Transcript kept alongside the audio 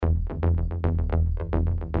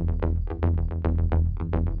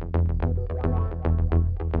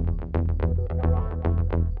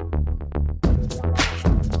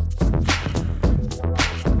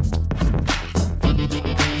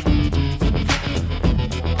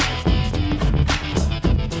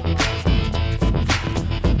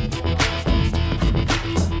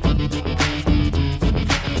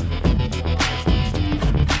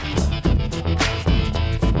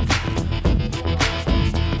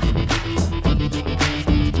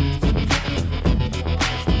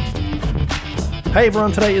Hey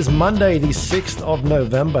everyone, today is Monday, the 6th of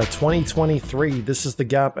November, 2023. This is The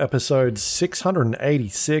Gap, episode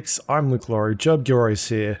 686. I'm Luke Laurie, Job Gilroy's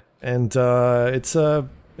here, and it's a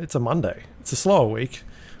Monday. It's a slower week.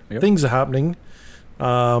 Yep. Things are happening,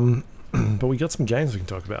 but we got some games we can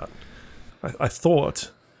talk about. I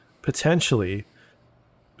thought, potentially,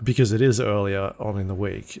 because it is earlier on in the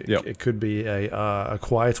week, it could be a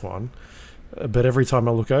quiet one. But every time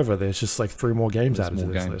I look over, there's just like 3 more games added to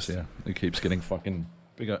this list. Yeah, it keeps getting fucking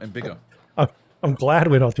bigger and bigger. I'm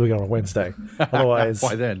glad we're not doing it on a Wednesday. Otherwise,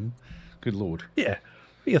 by then, good lord. Yeah,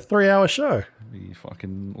 be a 3-hour show. Be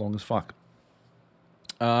fucking long as fuck.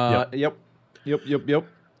 Yep.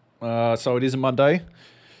 So it is a Monday,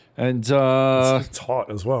 and it's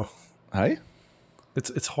hot as well. Hey,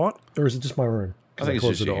 it's hot, or is it just my room? I think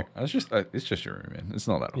it's just your room, man. It's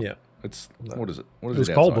not that hot. Yeah. What is it? What is it was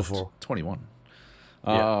it cold outside? before. It's 21.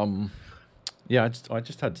 Yeah. I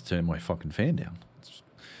just had to turn my fucking fan down.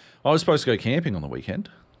 I was supposed to go camping on the weekend.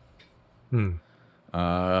 All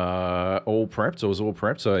prepped. I was all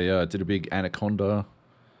prepped. So I did a big anaconda,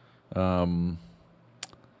 buy.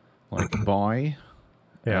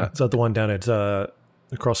 Yeah. Is that the one down at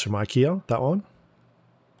across from IKEA? That one?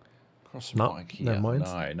 Across from IKEA? Never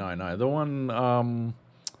mind. No. The one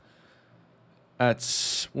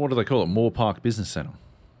at, what do they call it? Moore Park Business Centre.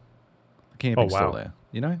 The camping's still there.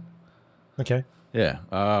 You know? Okay. Yeah.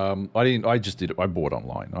 I just did it. I bought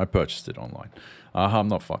online. I purchased it online. I'm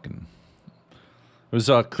not fucking. It was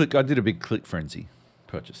Click. I did a big Click Frenzy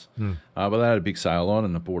purchase. But they had a big sale on,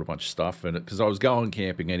 and I bought a bunch of stuff. And because I was going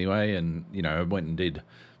camping anyway, and I went and did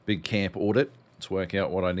big camp audit to work out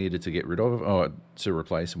what I needed to get rid of, to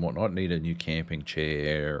replace and whatnot. Needed a new camping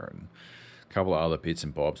chair and a couple of other bits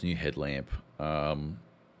and bobs, new headlamp.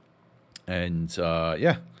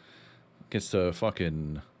 Gets to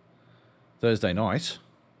fucking Thursday night.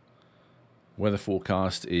 Weather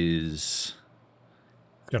forecast is...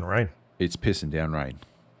 It's going to rain. It's pissing down rain.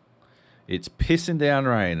 It's pissing down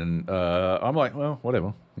rain. And I'm like, well,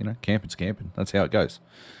 whatever. Camping's camping. That's how it goes.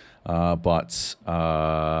 But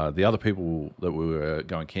the other people that we were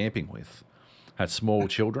going camping with had small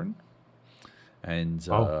children. And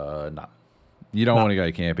no. You don't want to go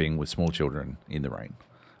camping with small children in the rain.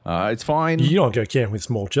 It's fine. You don't go camping with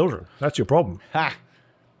small children. That's your problem. Ha!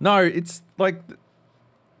 No, it's like,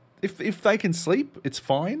 if they can sleep, it's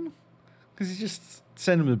fine. Because you just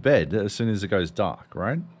send them to bed as soon as it goes dark,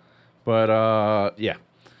 right? But,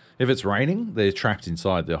 if it's raining, they're trapped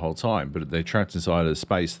inside the whole time. But they're trapped inside a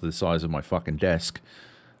space the size of my fucking desk.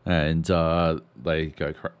 And they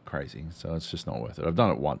go crazy. So it's just not worth it. I've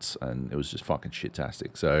done it once, and it was just fucking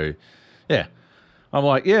shit-tastic. So, yeah. I'm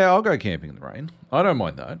like, yeah, I'll go camping in the rain. I don't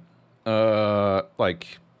mind that.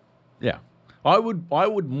 I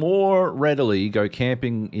would more readily go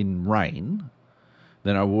camping in rain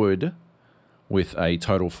than I would with a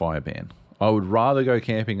total fire ban. I would rather go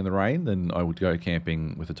camping in the rain than I would go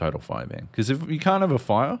camping with a total fire ban. Because if you can't have a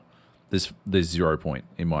fire, there's 0 point,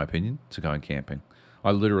 in my opinion, to going camping.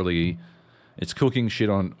 It's cooking shit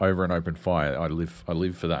on over an open fire. I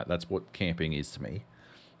live for that. That's what camping is to me.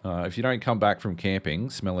 If you don't come back from camping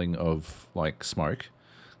smelling of like smoke,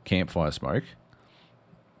 campfire smoke,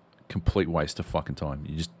 complete waste of fucking time.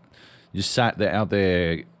 You just sat there out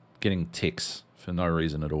there getting ticks for no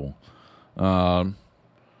reason at all. And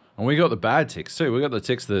we got the bad ticks too. We got the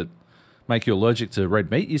ticks that make you allergic to red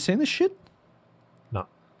meat. You seen this shit? No.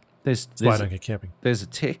 That's why I don't get camping. There's a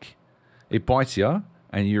tick. It bites you,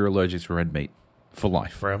 and you're allergic to red meat for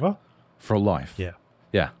life. Forever? For life. Yeah.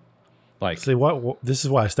 Yeah. Like, see, what this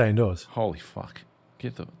is why I stay indoors. Holy fuck!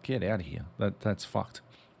 Get out of here. That's fucked.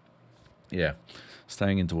 Yeah,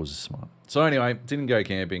 staying indoors is smart. So anyway, didn't go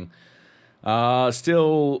camping.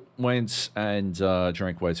 Still went and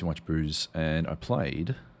drank way too much booze, and I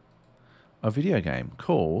played a video game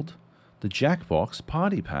called the Jackbox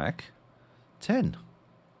Party Pack 10.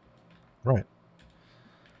 Right.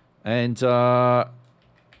 And let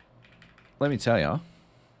me tell you,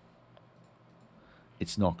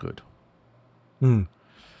 it's not good.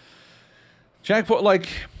 Jackbox,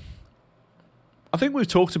 I think we've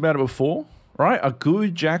talked about it before, right? A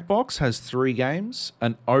good Jackbox has 3 games.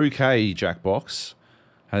 An okay Jackbox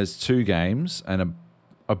has 2 games. And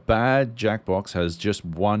a bad Jackbox has just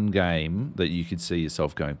 1 game that you could see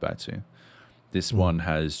yourself going back to. This one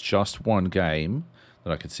has just 1 game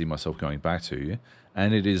that I could see myself going back to.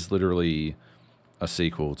 And it is literally a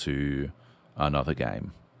sequel to another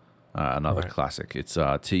game, another classic. It's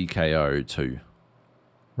TKO 2.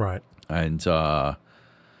 Right. And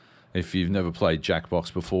if you've never played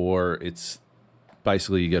Jackbox before, it's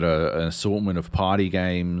basically you get an assortment of party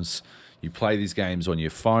games. You play these games on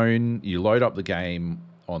your phone. You load up the game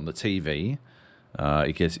on the TV.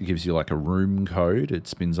 It gives you like a room code. It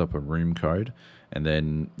spins up a room code, and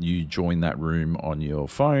then you join that room on your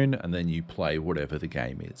phone, and then you play whatever the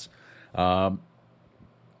game is.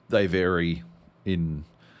 They vary in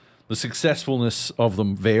the successfulness of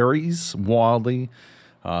them varies wildly.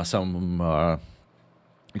 Some of them are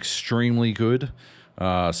extremely good.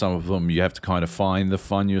 Some of them you have to kind of find the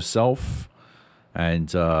fun yourself, and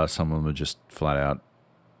some of them are just flat out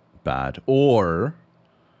bad. Or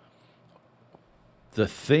the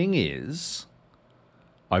thing is,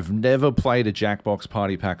 I've never played a Jackbox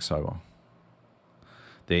Party Pack sober.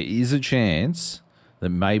 There is a chance that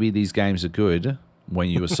maybe these games are good when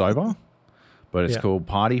you are sober, but it's called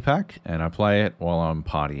Party Pack, and I play it while I'm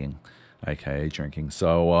partying, aka drinking.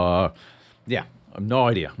 So, yeah, I've no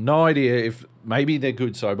idea. No idea if maybe they're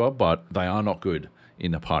good sober, but they are not good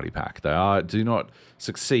in the Party Pack. They do not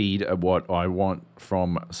succeed at what I want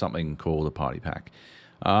from something called a Party Pack.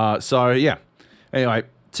 So, yeah. Anyway,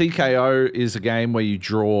 TKO is a game where you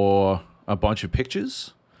draw a bunch of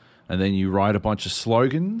pictures, and then you write a bunch of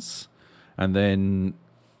slogans, and then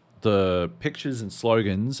the pictures and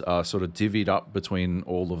slogans are sort of divvied up between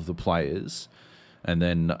all of the players, and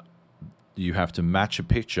then you have to match a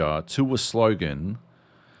picture to a slogan,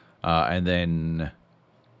 and then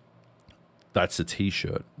that's a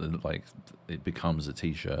T-shirt. Like, it becomes a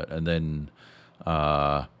T-shirt, and then,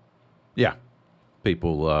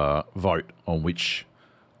 people vote on which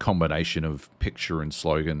combination of picture and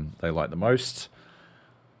slogan they like the most.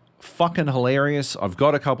 Fucking hilarious. I've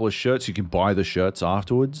got a couple of shirts. You can buy the shirts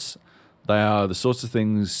afterwards. They are the sorts of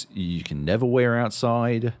things you can never wear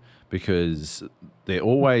outside because they're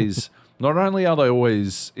always, not only are they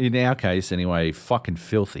always, in our case anyway, fucking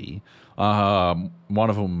filthy. One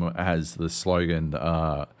of them has the slogan,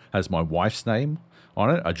 has my wife's name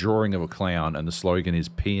on it, a drawing of a clown, and the slogan is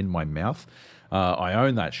 "pee in my mouth." I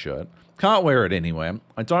own that shirt. Can't wear it anywhere.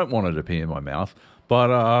 I don't want it to pee in my mouth,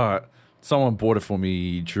 but someone bought it for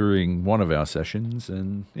me during one of our sessions,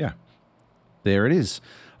 and yeah, there it is.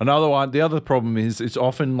 Another one. The other problem is it's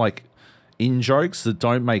often like in jokes that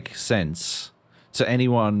don't make sense to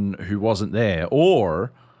anyone who wasn't there,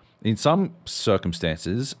 or in some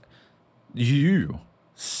circumstances, you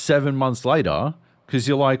 7 months later, because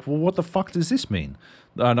you're like, well, what the fuck does this mean?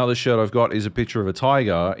 Another shirt I've got is a picture of a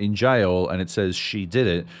tiger in jail, and it says "she did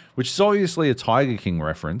it," which is obviously a Tiger King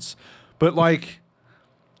reference, but like,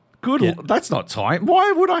 that's not tight.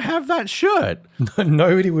 Why would I have that shirt?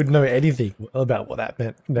 Nobody would know anything about what that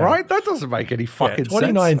meant. No. Right? That doesn't make any fucking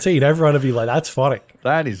 2019, sense. everyone would be like, that's funny.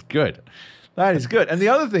 That is good. That is good. And the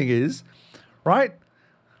other thing is, right,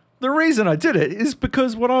 the reason I did it is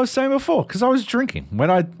because what I was saying before, because I was drinking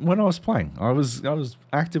when I was playing. I was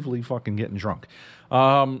actively fucking getting drunk.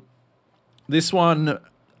 This one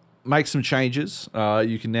makes some changes.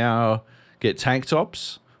 You can now get tank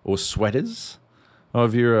tops or sweaters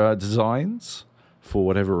of your designs for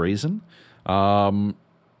whatever reason. And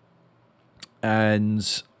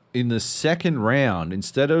in the second round,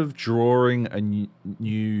 instead of drawing a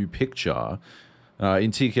new picture,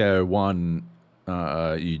 in TKO 1,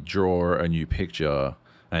 you draw a new picture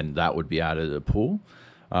and that would be added to the pool.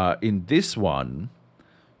 In this one,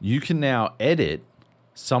 you can now edit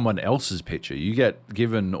someone else's picture. You get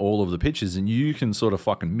given all of the pictures and you can sort of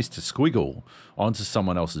fucking Mr. Squiggle onto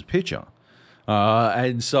someone else's picture.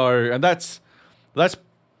 And that's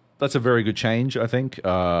a very good change, I think,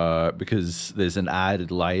 because there's an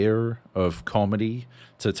added layer of comedy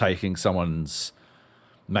to taking someone's,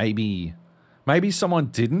 maybe someone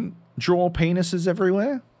didn't draw penises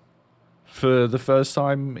everywhere for the first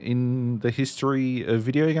time in the history of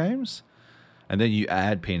video games. And then you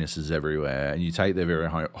add penises everywhere and you take their very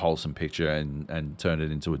wholesome picture and turn it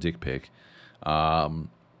into a dick pic. Comedy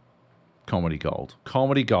gold.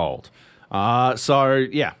 Comedy gold. So,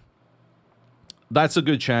 yeah. That's a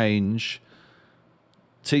good change.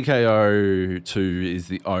 TKO 2 is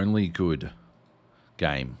the only good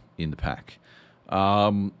game in the pack.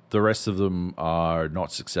 The rest of them are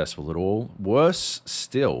not successful at all. Worse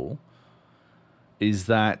still is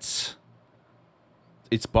that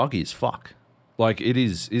it's buggy as fuck. Like, it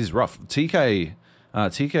is rough. TKO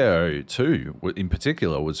 2 in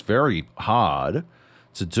particular was very hard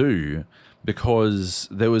to do because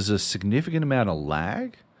there was a significant amount of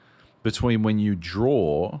lag between when you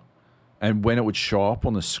draw and when it would show up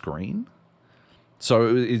on the screen.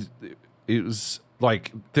 So it was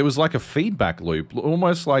like, there was like a feedback loop,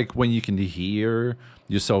 almost like when you can hear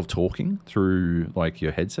yourself talking through like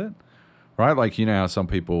your headset, right? Like, you know how some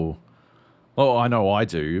people, oh, I know I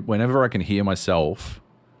do. Whenever I can hear myself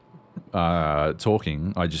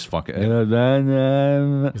talking, I just fucking...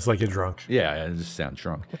 It's like you're drunk. Yeah, I just sound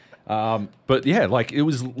drunk. But yeah, like it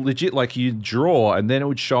was legit. Like you'd draw, and then it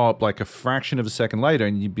would show up like a fraction of a second later,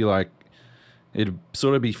 and you'd be like, it'd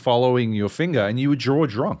sort of be following your finger, and you would draw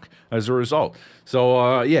drunk as a result.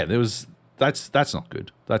 So yeah, that's not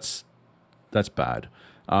good. That's bad.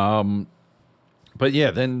 But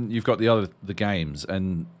yeah, then you've got the games,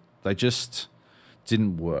 and they just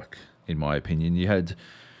didn't work, in my opinion. You had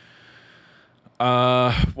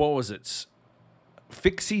what was it?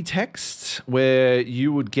 Fixie text, where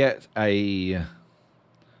you would get a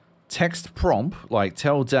text prompt like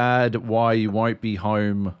tell dad why you won't be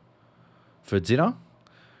home for dinner,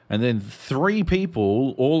 and then 3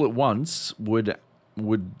 people all at once would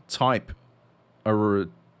type a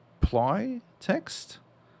reply text,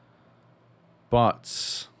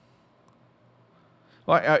 but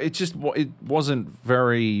like it wasn't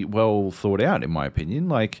very well thought out, in my opinion.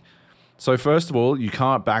 Like, so first of all, you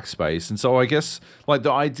can't backspace, and so I guess like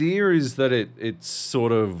the idea is that it's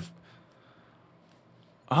sort of,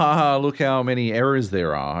 look how many errors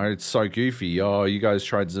there are. It's so goofy. Oh, you guys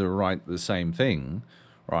tried to write the same thing,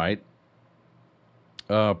 right?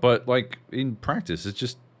 But like in practice, it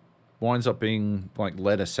just winds up being like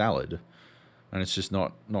letter salad, and it's just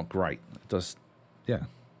not great. It does, yeah.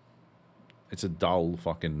 It's a dull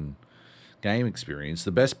fucking game experience.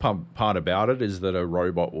 The best part about it is that a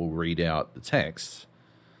robot will read out the text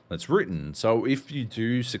that's written. So if you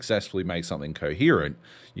do successfully make something coherent,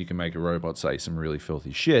 you can make a robot say some really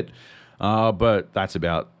filthy shit. But that's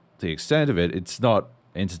about the extent of it. It's not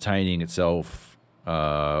entertaining itself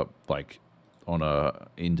like on a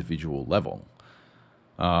individual level.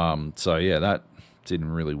 So yeah, that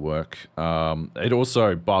didn't really work. It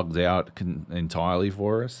also bugged out entirely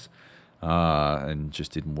for us and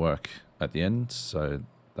just didn't work at the end, so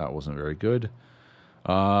that wasn't very good.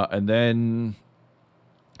 And then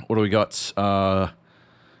what do we got?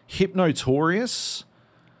 Hypnotorious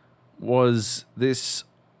was this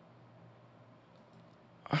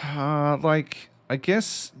like, I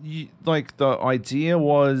guess like the idea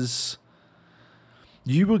was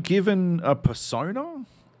you were given a persona.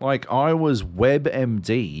 Like, I was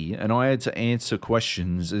WebMD, and I had to answer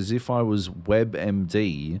questions as if I was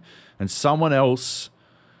WebMD, and someone else...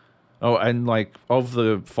 Oh, and like, of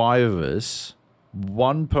the 5 of us,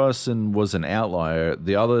 1 person was an outlier.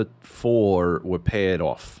 The other 4 were paired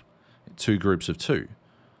off, 2 groups of 2.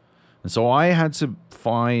 And so I had to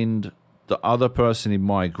find the other person in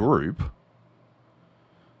my group.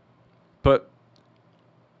 But,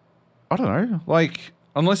 I don't know, like,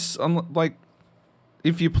 like,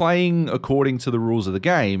 if you're playing according to the rules of the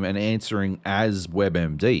game and answering as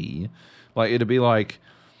WebMD, like, it'd be like,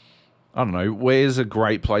 I don't know, where's a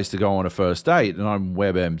great place to go on a first date? And I'm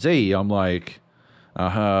WebMD. I'm like,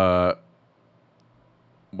 well,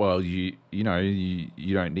 you know,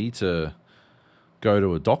 you don't need to go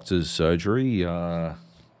to a doctor's surgery. You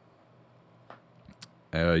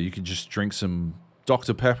can just drink some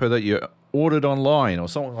Dr. Pepper that you ordered online or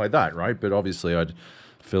something like that, right? But obviously I'd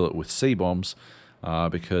fill it with C-bombs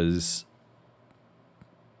because,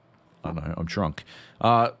 I don't know, I'm drunk.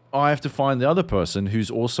 I have to find the other person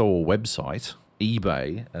who's also a website,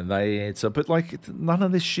 eBay, and they answer. But like, none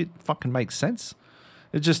of this shit fucking makes sense.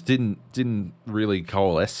 It just didn't really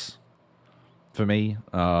coalesce for me.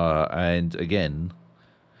 And again,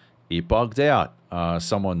 it bugged out.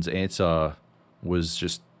 Someone's answer was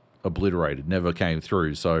just obliterated, never came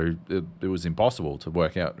through. So it was impossible to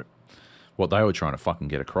work out what they were trying to fucking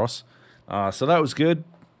get across. So that was good,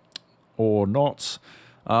 or not.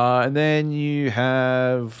 And then you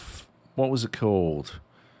have, what was it called?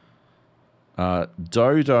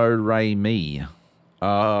 Dodo Re Mi,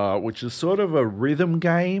 which is sort of a rhythm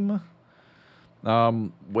game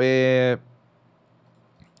where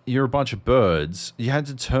you're a bunch of birds. You had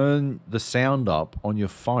to turn the sound up on your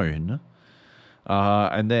phone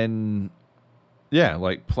and then, yeah,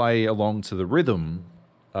 like play along to the rhythm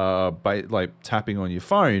by like tapping on your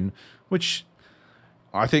phone, which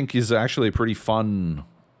I think is actually a pretty fun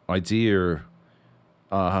idea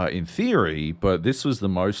in theory, but this was the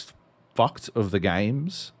most fucked of the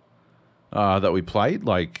games that we played.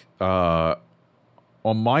 Like on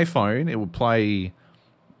my phone, it would play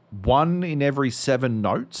 1 in every 7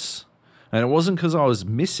 notes, and it wasn't because I was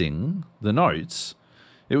missing the notes.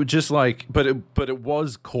 It would just like, but it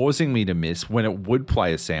was causing me to miss when it would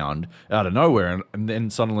play a sound out of nowhere, and then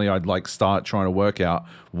suddenly I'd like start trying to work out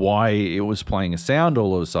why it was playing a sound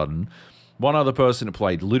all of a sudden. One other person had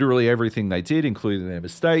played literally everything they did, including their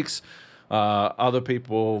mistakes. Other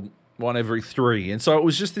people, 1 every 3, and so it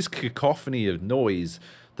was just this cacophony of noise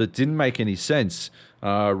that didn't make any sense.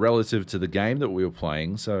 relative to the game that we were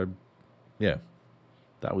playing. So, yeah,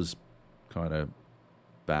 that was kind of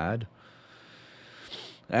bad.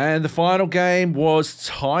 And the final game was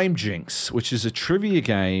Time Jinx, which is a trivia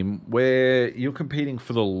game where you're competing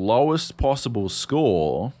for the lowest possible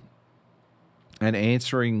score and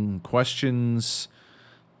answering questions,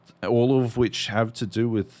 all of which have to do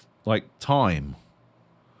with like time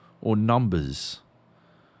or numbers.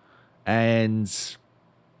 And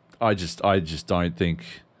I just don't think,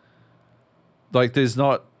 like, there's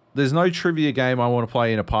no trivia game I want to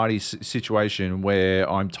play in a party situation where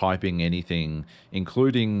I'm typing anything,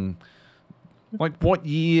 including, like, what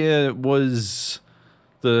year was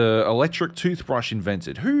the electric toothbrush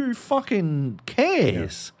invented? Who fucking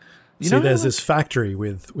cares? Yeah. See, there's this factory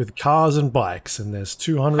with cars and bikes, and there's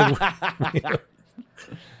 200.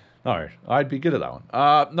 No, I'd be good at that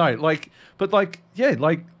one. No, like, but like, yeah,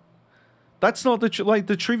 like, that's not the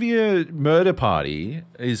the Trivia Murder Party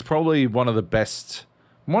is probably one of the best.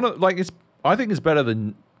 I think it's better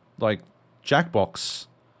than like Jackbox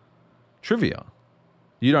Trivia.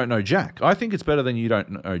 You don't know Jack. I think it's better than You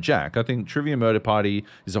Don't Know Jack. I think Trivia Murder Party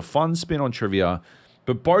is a fun spin on trivia,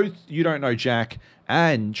 but both You Don't Know Jack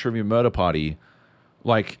and Trivia Murder Party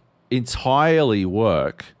like entirely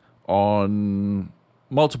work on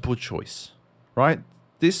multiple choice, right?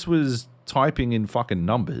 This was typing in fucking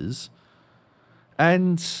numbers,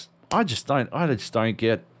 and I just don't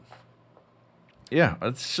get. Yeah,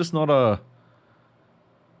 it's just not a.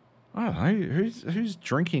 I don't know who's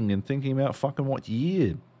drinking and thinking about fucking what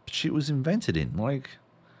year shit was invented in. Like,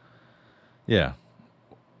 yeah.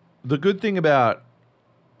 The good thing about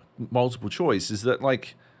multiple choice is that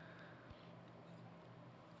like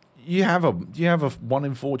you have a 1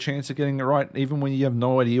 in 4 chance of getting it right, even when you have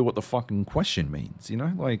no idea what the fucking question means. You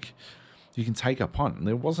know, like you can take a punt, and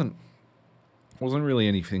there wasn't really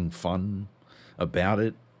anything fun about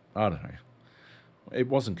it. I don't know. It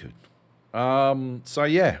wasn't good. So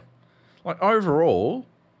yeah, like overall,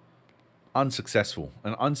 an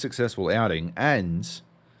unsuccessful outing, and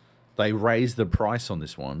they raised the price on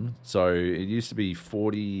this one. So it used to be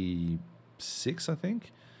 $46, I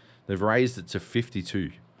think. They've raised it to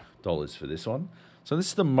 $52 for this one. So this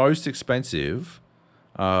is the most expensive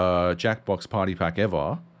Jackbox Party Pack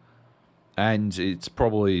ever, and it's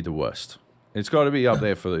probably the worst. It's got to be up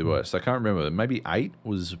there for the worst. I can't remember. Maybe 8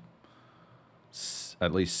 was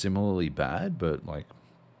at least similarly bad, but like,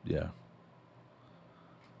 yeah,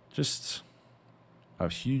 just a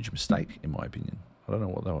huge mistake in my opinion. I don't know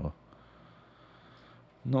what they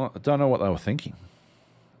were thinking.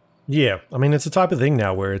 Yeah, I mean, it's the type of thing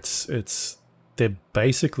now where it's they're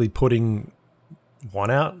basically putting one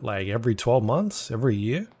out like every 12 months, every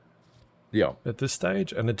year. Yeah, at this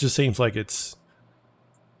stage, and it just seems like it's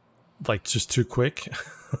like just too quick.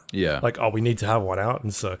 Yeah. Like, oh, we need to have one out.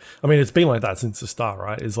 And so, I mean, it's been like that since the start,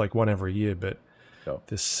 right? It's like one every year, but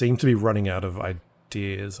they seem to be running out of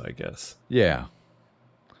ideas, I guess. Yeah.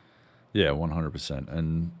 Yeah, 100%.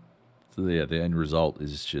 And the end result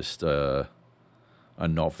is just a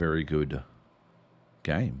not very good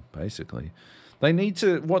game, basically. They need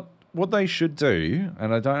to, what they should do,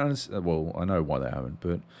 and I don't understand, well, I know why they haven't,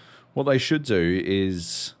 but what they should do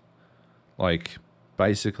is, like,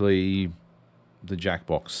 basically the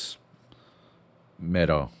Jackbox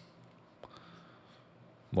meta.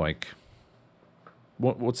 Like,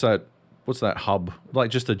 what's that hub? Like,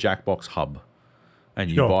 just a Jackbox hub, and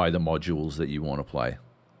you buy the modules that you want to play.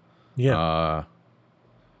 Yeah.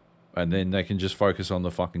 And then they can just focus on the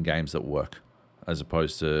fucking games that work, as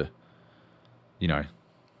opposed to, you know,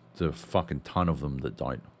 the fucking ton of them that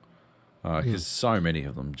don't. Because so many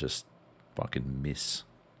of them just fucking miss.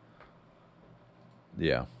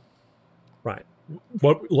 Yeah. Right.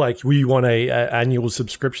 What, like, we want a annual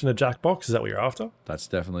subscription to Jackbox? Is that what you're after? That's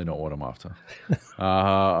definitely not what I'm after.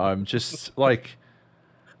 I'm just like,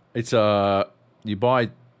 it's you buy,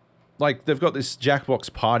 like, they've got this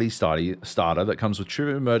Jackbox Party starter that comes with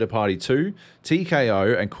Trivia Murder Party 2,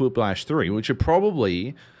 TKO, and Quiplash 3, which are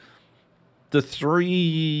probably the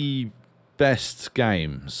 3 best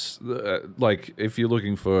games. Like, if you're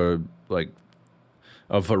looking for like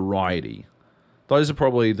a variety, those are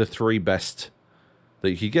probably the 3 best that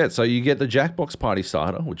you could get. So you get the Jackbox Party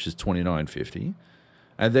Starter, which is $29.50,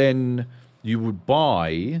 and then you would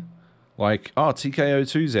buy, like, oh, TKO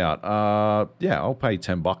 2's out. Yeah, I'll pay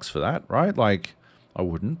 $10 for that, right? Like, I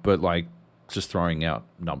wouldn't, but like, just throwing out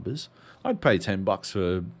numbers, I'd pay $10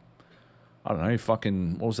 for, I don't know,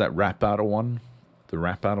 fucking, what was that rap battle one? The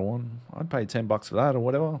rap battle one. I'd pay $10 for that or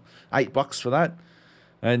whatever. $8 for that,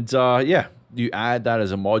 and yeah, you add that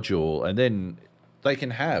as a module, and then they can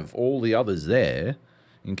have all the others there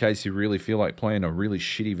in case you really feel like playing a really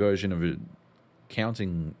shitty version of a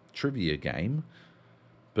counting trivia game.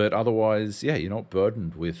 But otherwise, yeah, you're not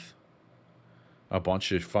burdened with a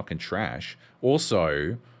bunch of fucking trash.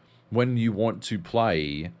 Also, when you want to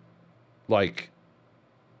play, like,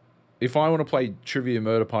 if I want to play Trivia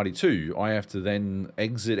Murder Party 2, I have to then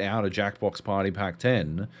exit out of Jackbox Party Pack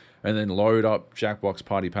 10 and then load up Jackbox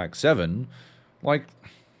Party Pack 7. Like,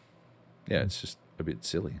 yeah, it's just a bit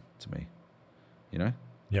silly to me, you know?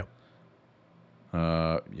 Yeah.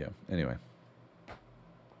 Yeah, anyway.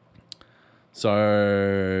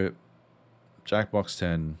 So, Jackbox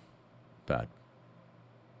 10, bad.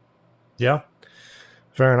 Yeah.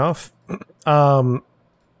 Fair enough. Cool.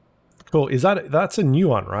 That's a new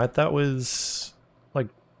one, right? That was like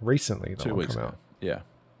recently. 2 weeks ago. Yeah.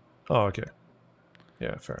 Oh, okay.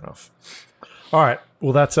 Yeah, fair enough. All right.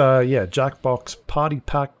 Well, that's yeah, Jackbox Party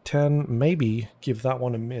Pack 10. Maybe give that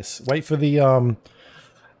one a miss. Wait for the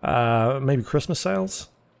maybe Christmas sales.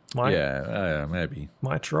 Maybe.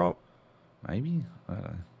 Might drop Maybe? I don't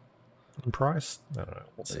know. in price. I don't know.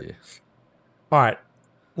 We'll see. Yeah. All right.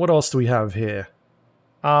 What else do we have here?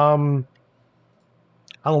 Alan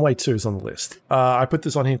Wake 2 is on the list. I put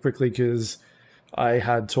this on here quickly because I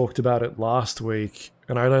had talked about it last week,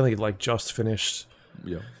 and I'd only like just finished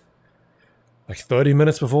like 30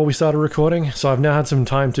 minutes before we started recording. So I've now had some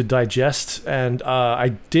time to digest, and I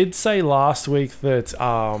did say last week that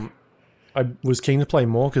I was keen to play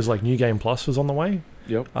more because like New Game Plus was on the way.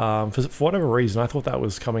 Yep. For whatever reason, I thought that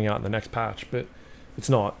was coming out in the next patch, but it's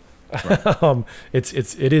not. Right.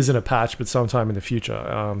 It is in a patch, but sometime in the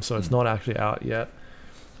future. So it's not actually out yet.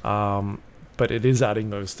 But it is adding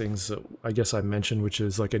those things that I guess I mentioned, which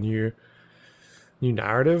is like a new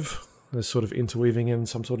narrative. There's sort of interweaving in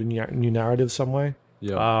some sort of new narrative some way.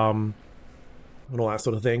 Yeah. And all that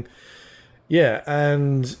sort of thing. Yeah,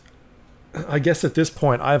 and I guess at this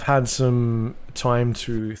point I've had some time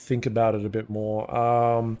to think about it a bit more.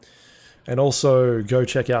 And also go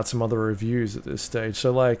check out some other reviews at this stage.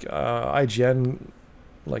 So like IGN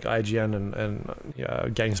and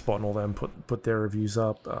GameSpot and all them put their reviews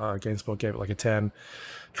up. GameSpot gave it like a 10.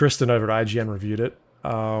 Tristan over at IGN reviewed it.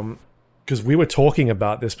 Because we were talking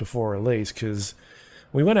about this before release, because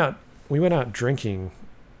we went out drinking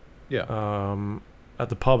at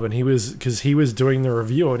the pub, and he was doing the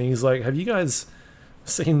review, and he's like, have you guys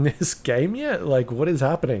seen this game yet? Like, what is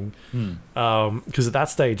happening? Because at that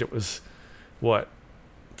stage it was what,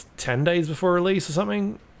 10 days before release or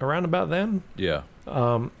something, around about then,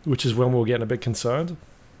 which is when we were getting a bit concerned.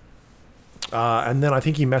 And then I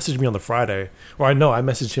think he messaged me on the Friday, or I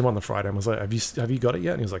messaged him on the Friday and was like, have you got it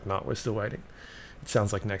yet? And he was like, no, we're still waiting. It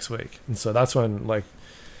sounds like next week. And so that's when like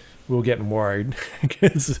we were getting worried,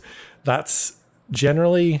 because that's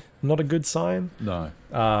generally not a good sign. No.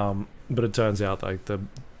 But it turns out like the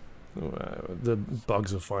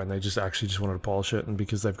bugs are fine. They just wanted to polish it, and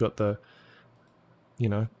because they've got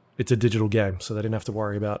it's a digital game, so they didn't have to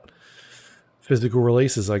worry about physical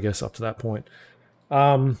releases, I guess, up to that point.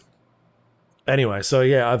 Anyway, so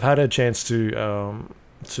yeah, I've had a chance to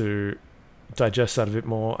digest that a bit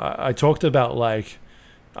more. I talked about like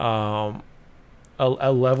a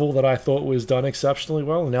level that I thought was done exceptionally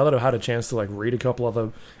well, and now that I've had a chance to like read a couple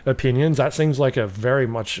other opinions, that seems like a very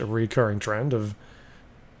much a recurring trend of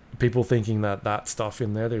people thinking that stuff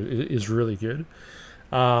in there is really good.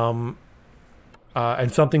 And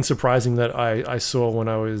something surprising that I saw when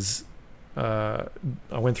I was I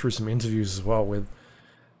went through some interviews as well with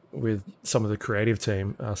some of the creative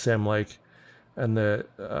team, Sam Lake and the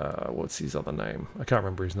what's his other name? I can't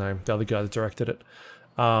remember his name. The other guy that directed it.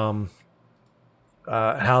 How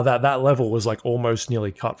that level was like almost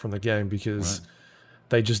nearly cut from the game because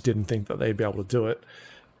they just didn't think that they'd be able to do it.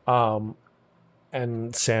 And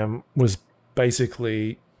Sam was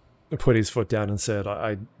basically put his foot down and said,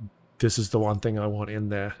 this is the one thing I want in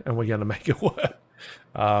there, and we're going to make it work.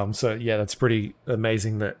 So yeah, that's pretty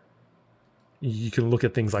amazing that you can look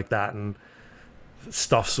at things like that and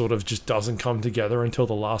stuff sort of just doesn't come together until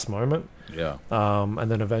the last moment. Yeah.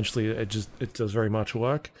 And then eventually it does very much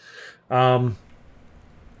work. So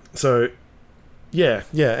yeah.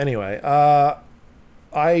 Anyway, I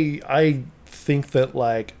think that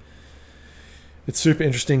like it's super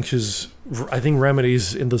interesting because I think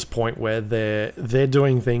Remedy's in this point where they're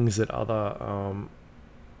doing things that other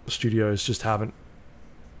studios just haven't.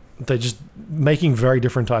 They're just making very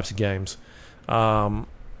different types of games. And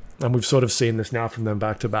we've sort of seen this now from them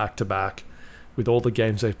back to back to back with all the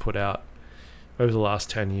games they've put out over the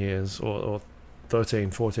last 10 years or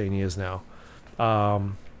 13, 14 years now.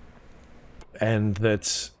 And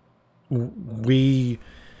that we,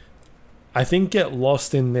 I think, get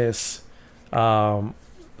lost in this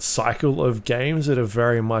cycle of games that are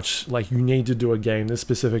very much like you need to do a game this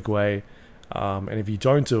specific way, and if you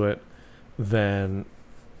don't do it, then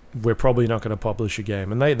we're probably not going to publish a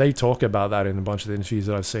game. And they talk about that in a bunch of the interviews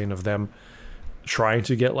that I've seen of them trying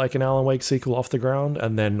to get like an Alan Wake sequel off the ground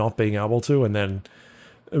and then not being able to, and then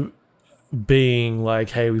being like,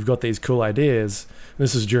 hey, we've got these cool ideas.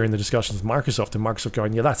 This is during the discussions with Microsoft, and Microsoft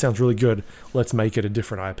going, yeah, that sounds really good, let's make it a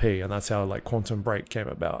different IP. And that's how like Quantum Break came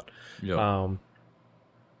about.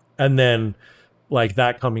 And then like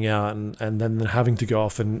that coming out and then having to go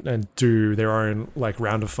off and do their own like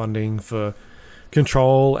round of funding for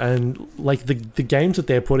Control, and like the games that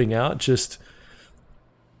they're putting out just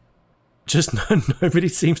nobody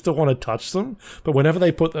seems to want to touch them, but whenever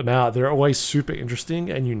they put them out, they're always super interesting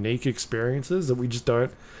and unique experiences that we just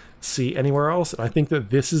don't see anywhere else. And I think that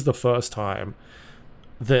this is the first time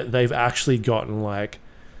that they've actually gotten like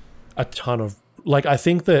a ton of like, I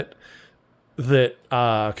think that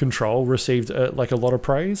Control received like a lot of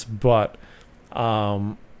praise, but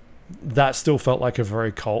that still felt like a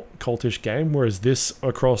very cultish game, whereas this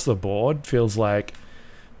across the board feels like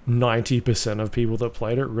 90% of people that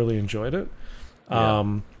played it really enjoyed it.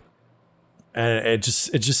 And it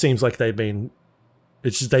just seems like they've been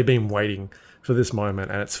waiting for this moment,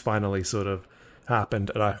 and it's finally sort of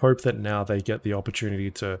happened. And I hope that now they get the opportunity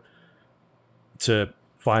to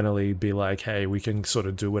finally be like, hey, we can sort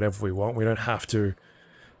of do whatever we want. We don't have to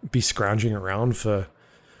be scrounging around for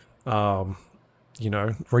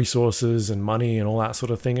resources and money and all that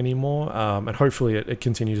sort of thing anymore. And hopefully it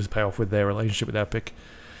continues to pay off with their relationship with Epic,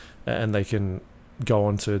 and they can go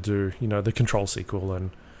on to do, the Control sequel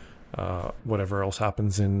and whatever else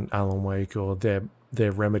happens in Alan Wake or their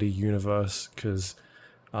Remedy universe. Because,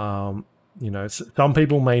 some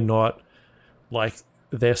people may not like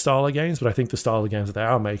their style of games, but I think the style of games that they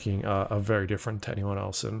are making are very different to anyone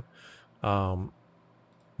else. And I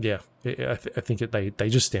think they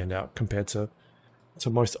just stand out compared to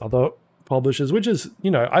most other publishers, which is,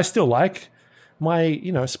 I still like my,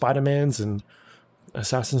 Spider-Mans and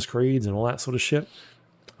Assassin's Creeds and all that sort of shit.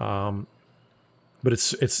 But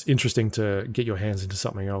it's interesting to get your hands into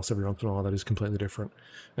something else every once in a while that is completely different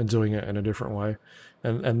and doing it in a different way.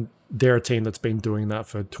 And they're a team that's been doing that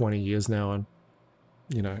for 20 years now. And,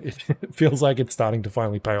 it feels like it's starting to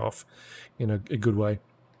finally pay off in a good way.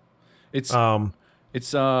 It's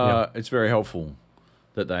very helpful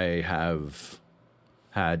that they have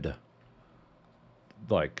had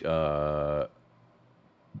like the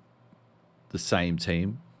same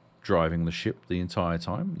team driving the ship the entire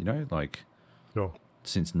time, Sure.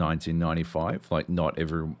 Since 1995. Like not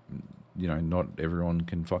everyone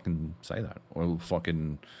can fucking say that. Or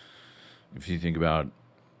fucking, if you think about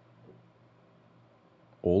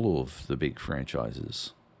all of the big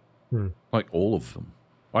franchises, like all of them,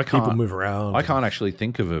 People move around. I can't actually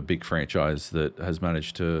think of a big franchise that has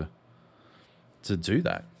managed to do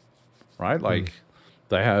that, right? Like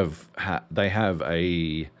they have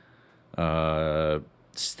a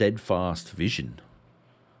steadfast vision,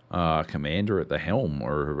 commander at the helm,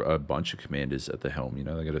 or a bunch of commanders at the helm. They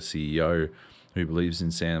got a CEO who believes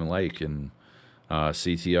in Sam Lake, and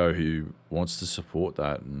CTO who wants to support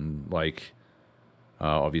that, and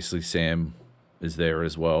obviously Sam is there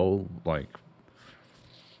as well,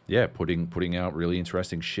 putting out really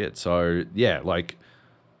interesting shit. So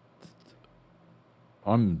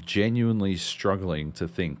I'm genuinely struggling to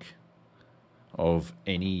think of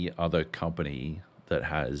any other company that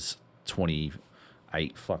has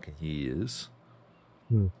 28 fucking years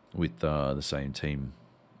with the same team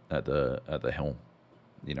at the helm,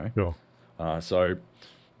 Sure. So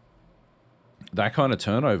that kind of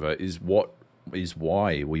turnover is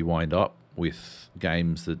why we wind up with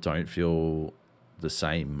games that don't feel the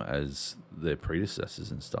same as their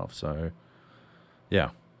predecessors and stuff. So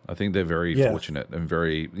yeah, I think they're very fortunate, and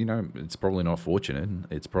very, it's probably not fortunate.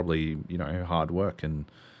 It's probably, hard work and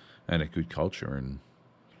a good culture, and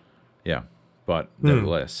but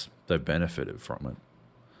nevertheless, they've benefited from it.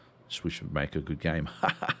 Just wish we'd make a good game.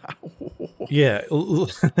 Yeah.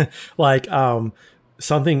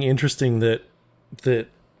 Something interesting that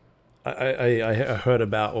I heard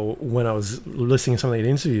about, or when I was listening to some of the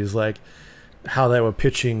interviews, like how they were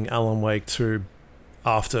pitching Alan Wake 2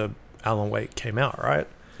 after Alan Wake came out, right?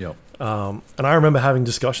 Yep. And I remember having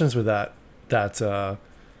discussions with that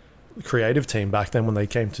creative team back then when they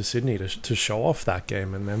came to Sydney to show off that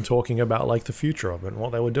game, and them talking about like the future of it and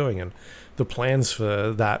what they were doing and the plans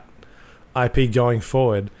for that IP going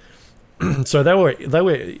forward. So they were,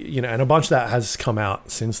 and a bunch of that has come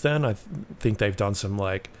out since then. I think they've done some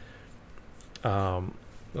a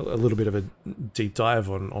little bit of a deep dive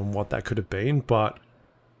on what that could have been, but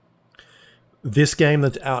this game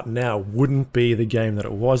that's out now wouldn't be the game that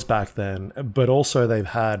it was back then, but also they've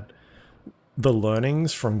had the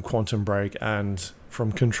learnings from Quantum Break and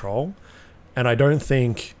from Control, and I don't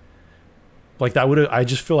think like that would have. I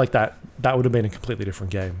just feel like that would have been a completely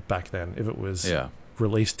different game back then if it was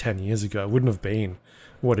released 10 years ago. It wouldn't have been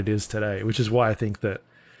what it is today, which is why I think that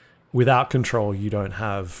without Control, you don't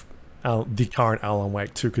have the current Alan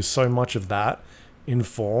Wake 2, because so much of that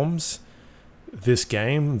informs this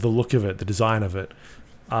game, the look of it, the design of it,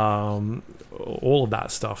 all of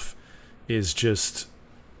that stuff is just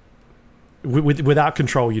without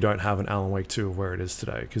Control, you don't have an Alan Wake 2 of where it is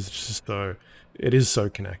today, because it's just it is so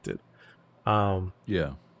connected.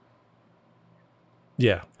 Yeah,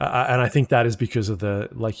 and I think that is because of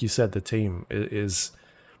like you said, the team is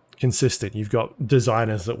consistent. You've got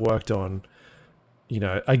designers that worked on,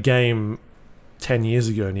 a game 10 years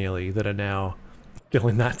ago nearly that are now still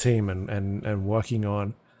in that team and working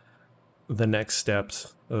on the next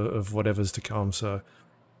steps of whatever's to come. So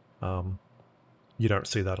you don't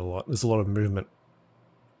see that a lot. There's a lot of movement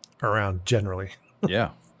around generally.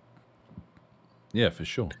 Yeah, for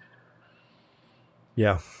sure.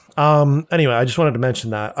 Yeah. Anyway, I just wanted to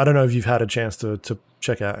mention that. I don't know if you've had a chance to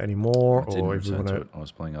check out any more, or if you want to. I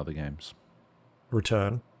was playing other games.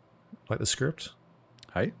 Return, like the script.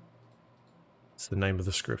 Hey, it's the name of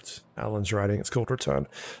the script Alan's writing. It's called Return.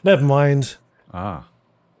 Never mind.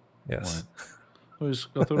 Yes. Right.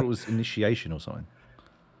 I thought it was Initiation or something.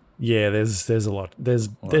 Yeah, there's a lot. There's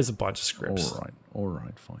a bunch of scripts. All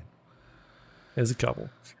right, fine. There's a couple.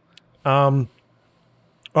 All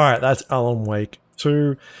right, that's Alan Wake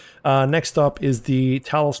 2. Next up is the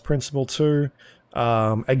Talos Principle 2.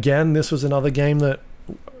 Again, this was another game that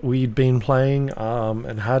we'd been playing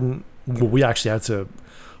and hadn't. Well, we actually had to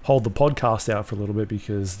hold the podcast out for a little bit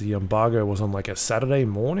because the embargo was on like a Saturday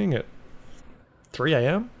morning at 3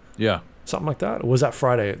 a.m. Yeah. Something like that. Or was that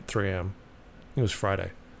Friday at 3 a.m.? It was Friday.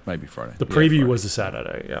 Maybe Friday. The preview was a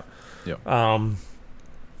Saturday, yeah. Yeah.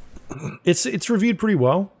 It's reviewed pretty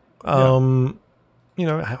well. High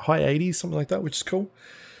 80s, something like that, which is cool.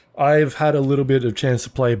 I've had a little bit of chance to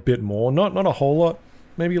play a bit more. Not a whole lot.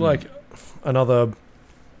 Maybe like another...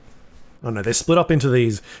 I don't know, they're split up into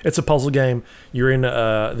these. It's a puzzle game. You're in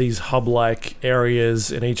these hub-like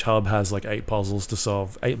areas, and each hub has like 8 main puzzles to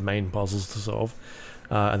solve.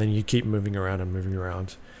 And then you keep moving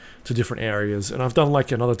around to different areas. And I've done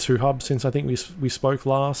like another 2 hubs since I think we spoke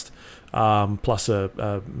last, plus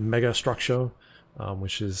a mega structure,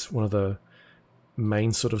 which is one of the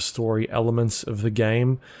main sort of story elements of the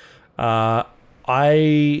game. I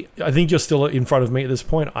think you're still in front of me at this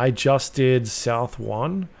point. I just did South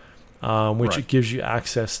 1. Which it gives you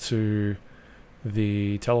access to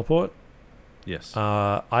the teleport. Yes.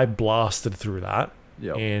 I blasted through that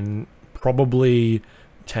in probably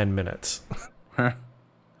 10 minutes. Yeah.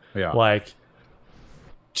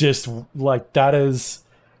 That is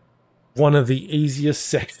one of the easiest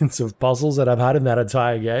sections of puzzles that I've had in that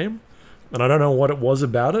entire game. And I don't know what it was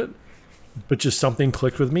about it, but just something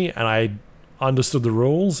clicked with me and I understood the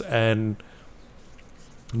rules and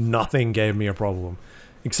nothing gave me a problem.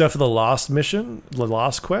 Except for the last mission, the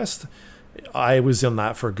last quest, I was in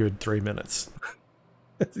that for a good 3 minutes.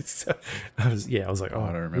 I was like, I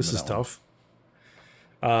don't remember this is that tough.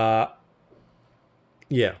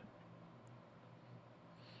 Yeah.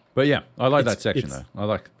 But yeah, I like that section though. I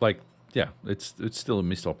like it's still a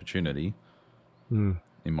missed opportunity, in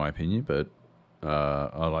my opinion, but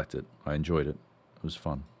I liked it. I enjoyed it. It was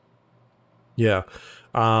fun. Yeah.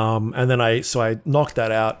 And then I knocked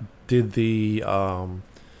that out, did the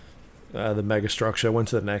mega structure, went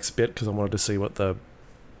to the next bit because I wanted to see what the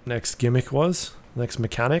next gimmick was, next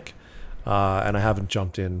mechanic, and I haven't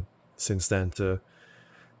jumped in since then to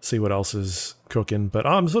see what else is cooking, but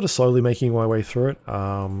I'm sort of slowly making my way through it,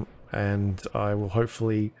 and I will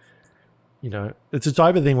hopefully, it's a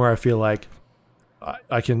type of thing where I feel like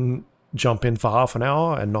I can jump in for half an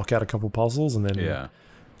hour and knock out a couple puzzles and then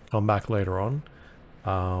come back later on.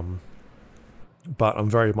 But I'm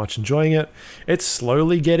very much enjoying it. It's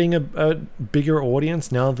slowly getting a bigger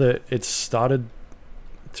audience now that it's started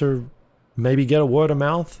to maybe get a word of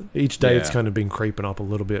mouth. Each day it's kind of been creeping up a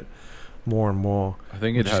little bit more and more. I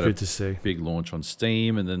think it had good to see. Big launch on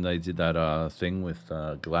Steam, and then they did that thing with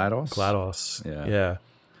GLaDOS. GLaDOS, yeah.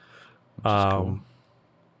 Which is cool.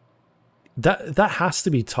 That has to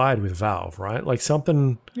be tied with Valve, right? Like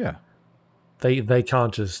something... Yeah. They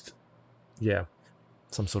can't just... Yeah.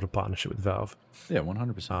 Some sort of partnership with Valve. Yeah,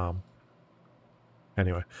 100%.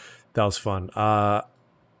 Anyway, that was fun. I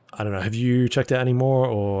don't know. Have you checked out any more,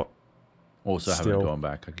 or also haven't gone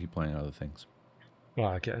back? I keep playing other things. Oh,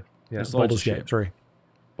 okay. Yeah, There's Baldur's Gate 3.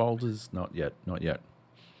 Boulders, not yet.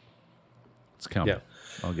 It's coming. Yeah.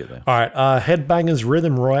 I'll get there. All right, Headbangers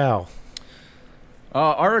Rhythm Royale.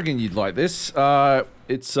 I reckon you'd like this.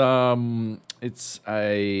 It's on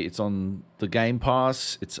the Game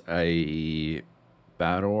Pass. It's a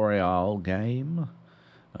battle royale game.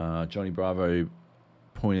 Johnny Bravo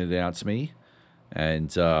pointed it out to me, and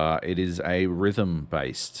it is a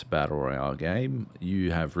rhythm-based battle royale game.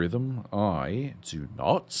 You have rhythm. I do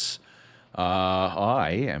not.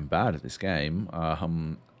 I am bad at this game.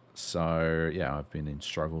 So yeah, I've been in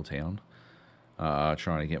Struggle Town.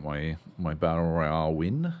 Trying to get my battle royale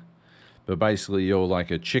win, but basically you're like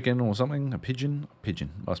a chicken or something, a pigeon,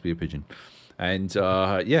 must be a pigeon, and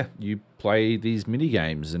yeah, you play these mini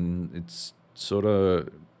games, and it's sort of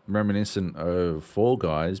reminiscent of Fall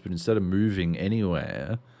Guys, but instead of moving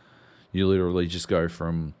anywhere, you literally just go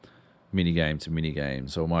from mini game to mini game.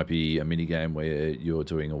 So it might be a mini game where you're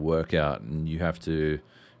doing a workout and you have to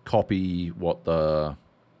copy what the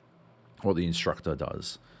instructor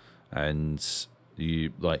does. And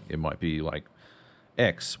you like it might be like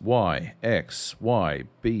X, Y, X, Y,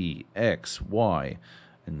 B, X, Y.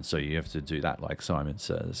 And so you have to do that like Simon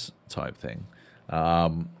Says type thing.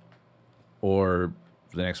 Or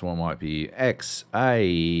the next one might be X,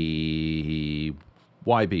 A,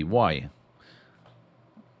 Y, B, Y.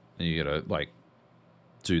 And you gotta like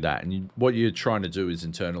do that. And what you're trying to do is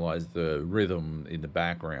internalize the rhythm in the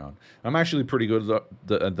background. I'm actually pretty good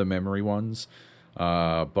at the memory ones.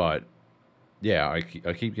 But yeah, I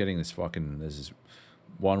keep getting this there's this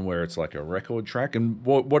one where it's like a record track, and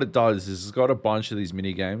what it does is it's got a bunch of these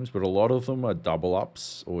mini games, but a lot of them are double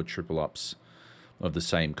ups or triple ups of the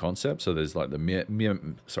same concept. So there's like the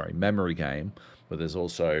memory game, but there's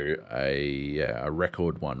also a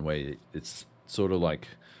record one where it's sort of like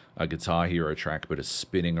a Guitar Hero track, but it's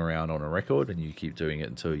spinning around on a record, and you keep doing it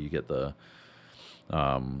until you get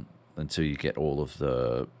all of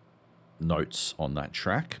the notes on that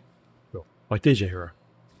track. Like DJ Hero.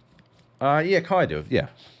 Yeah, kind of, yeah.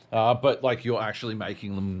 But like you're actually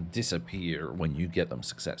making them disappear when you get them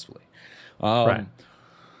successfully. Right.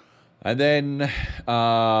 And then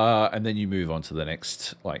you move on to the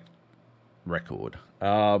next like record.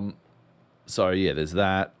 So yeah, there's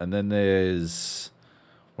that, and then there's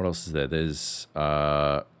what else is there? There's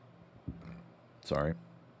one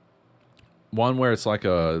where it's like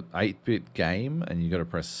a 8-bit game, and you got to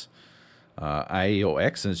press A or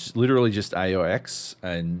X, and it's literally just A or X,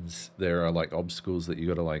 and there are like obstacles that you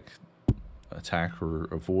got to like attack or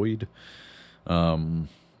avoid. I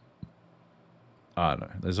don't know.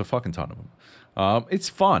 There's a fucking ton of them. It's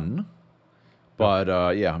fun,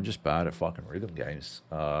 but yeah, I'm just bad at fucking rhythm games,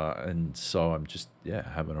 and so I'm just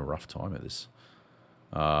having a rough time at this.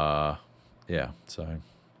 Yeah, so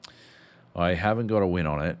I haven't got a win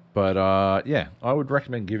on it, but yeah, I would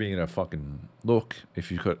recommend giving it a fucking look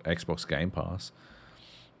if you've got Xbox Game Pass,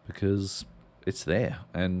 because it's there,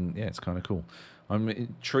 and yeah, it's kind of cool. I'm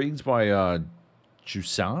intrigued by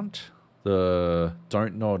Jusant, the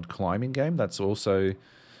Don't Nod climbing game. That's also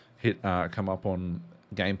come up on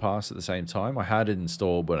Game Pass at the same time. I had it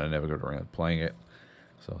installed, but I never got around to playing it,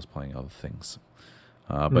 so I was playing other things.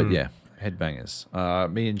 But yeah, Headbangers.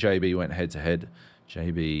 Me and JB went head to head.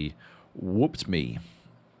 JB whooped me.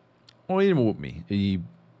 Well, he didn't whoop me. He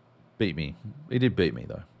beat me. He did beat me,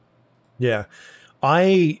 though. Yeah.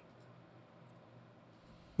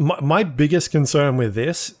 My biggest concern with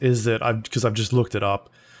this is that because I've just looked it up,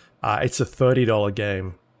 it's a $30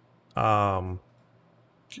 game.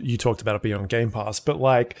 You talked about it being on Game Pass, but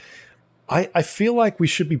like, I feel like we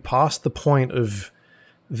should be past the point of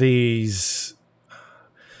these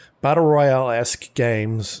battle royale-esque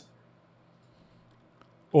games,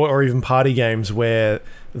 or even party games where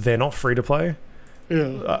they're not free to play.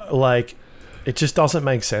 Yeah, like it just doesn't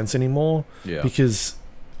make sense anymore. Yeah, because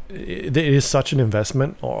it is such an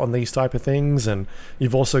investment on these type of things, and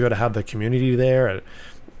you've also got to have the community there.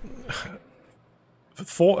 Not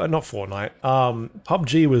Fortnite.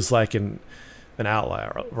 PUBG was like an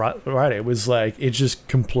outlier, right? It was like it just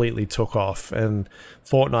completely took off, and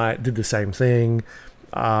Fortnite did the same thing.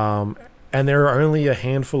 And there are only a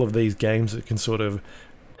handful of these games that can sort of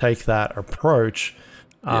take that approach.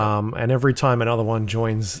 And every time another one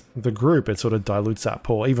joins the group, it sort of dilutes that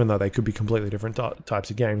pool, even though they could be completely different types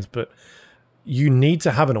of games. But you need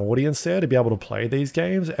to have an audience there to be able to play these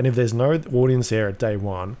games. And if there's no audience there at day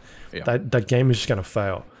one, that game is just going to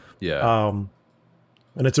fail. Yeah.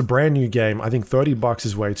 And it's a brand new game. I think $30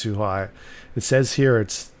 is way too high. It says here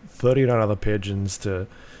it's 39 other pigeons to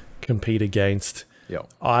compete against. Yeah.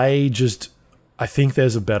 I think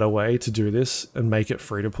there's a better way to do this and make it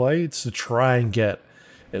free to play. It's to try and get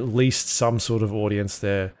at least some sort of audience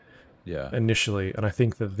there Yeah. initially, and I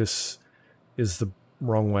think that this is the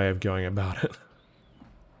wrong way of going about it.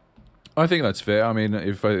 I think that's fair. I mean,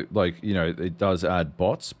 if I it does add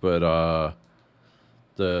bots, but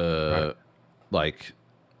the like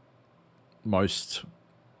most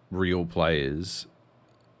real players,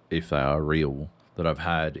 if they are real, that I've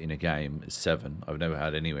had in a game is 7. I've never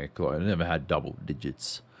had anywhere close. I've never had double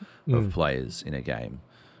digits of players in a game,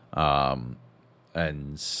 and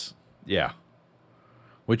yeah,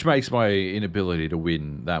 which makes my inability to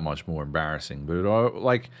win that much more embarrassing. But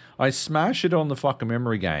I smash it on the fucking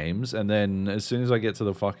memory games, and then as soon as I get to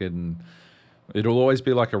the fucking, it'll always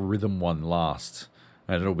be like a rhythm one last,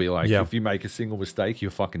 and it'll be like, if you make a single mistake,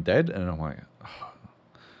 you're fucking dead. And I'm like, oh,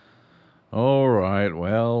 all right,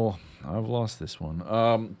 well, I've lost this one.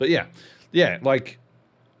 But yeah, like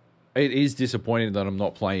it is disappointing that I'm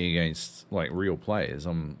not playing against like real players.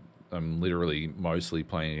 I'm literally mostly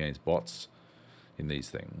playing against bots in these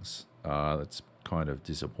things. That's kind of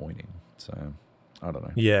disappointing. So I don't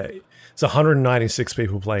know. Yeah, it's 196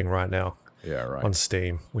 people playing right now. Yeah, right. On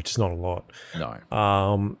Steam, which is not a lot. No.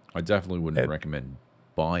 I definitely wouldn't recommend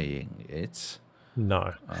buying it.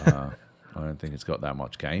 No. I don't think it's got that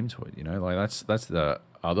much game to it. Like that's the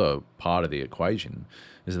other part of the equation,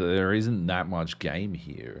 is that there isn't that much game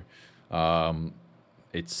here.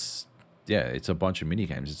 It's a bunch of mini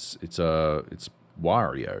games. It's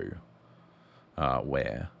Wario.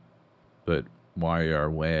 Ware, but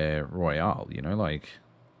WarioWare Royale,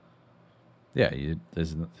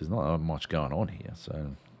 there's not much going on here.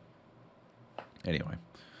 So anyway,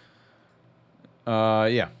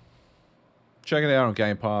 check it out on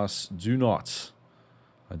Game Pass. I do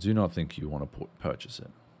not think you want to purchase it.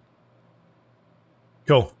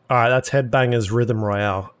 Cool. All right, that's Headbangers Rhythm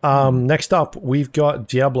Royale. Next up, we've got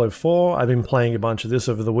Diablo 4. I've been playing a bunch of this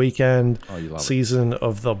over the weekend. Oh, you love Season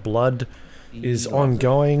of the Blood is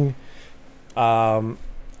ongoing. They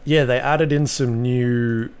added in some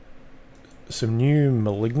new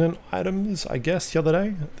Malignant items, I guess, the other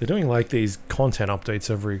day. They're doing like these content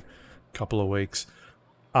updates every couple of weeks.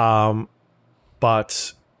 But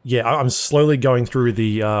yeah, I'm slowly going through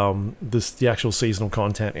the actual seasonal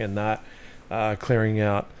content in that, clearing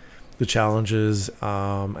out the challenges,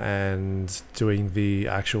 and doing the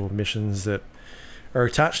actual missions that are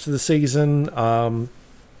attached to the season.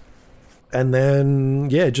 And then,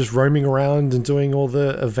 just roaming around and doing all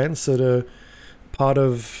the events that are part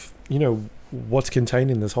of, what's contained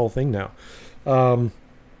in this whole thing now. I'm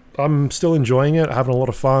still enjoying it, having a lot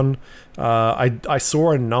of fun. I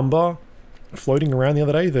saw a number floating around the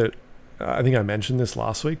other day that, I think I mentioned this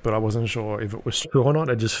last week, but I wasn't sure if it was true or not.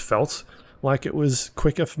 It just felt like it was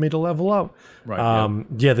quicker for me to level up. Right.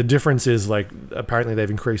 The difference is, like, apparently they've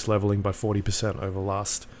increased leveling by 40% over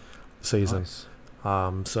last season.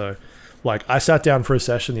 Nice. So... like, I sat down for a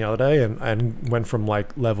session the other day and went from,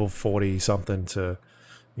 like, level 40 something to,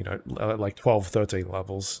 like 12, 13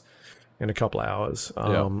 levels in a couple of hours.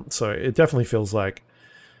 So it definitely feels like,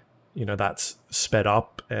 that's sped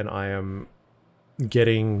up, and I am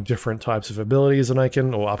getting different types of abilities, or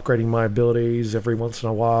upgrading my abilities every once in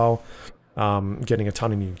a while, getting a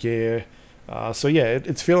ton of new gear.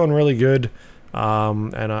 It's feeling really good,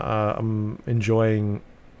 and I'm enjoying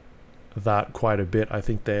that quite a bit. I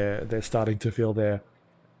think they're starting to feel their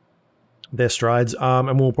strides,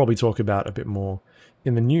 and we'll probably talk about a bit more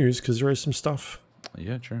in the news, because there is some stuff.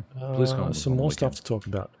 Yeah, true. Some more stuff to talk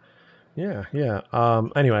about. Yeah.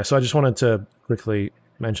 Anyway, so I just wanted to quickly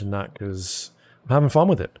mention that because I'm having fun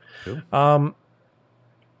with it. Cool. All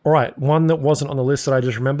right, one that wasn't on the list that I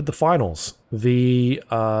just remembered: the finals, the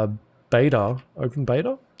open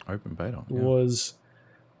beta was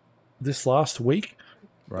this last week.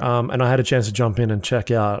 Right. And I had a chance to jump in and check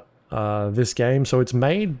out this game. So it's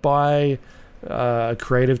made by a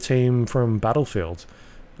creative team from Battlefield.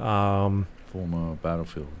 Former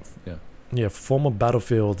Battlefield, yeah. Yeah, former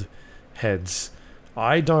Battlefield heads.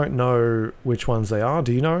 I don't know which ones they are.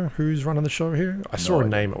 Do you know who's running the show here? I saw a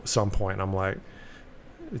name at some point. I'm like,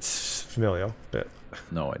 it's familiar, but...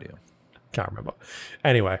 no idea. Can't remember.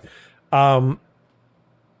 Anyway,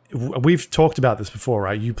 we've talked about this before,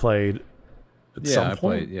 right? You played... I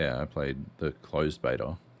played the closed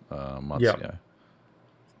beta months ago.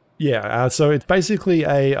 Yeah, so it's basically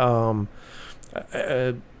a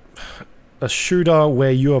shooter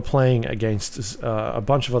where you are playing against a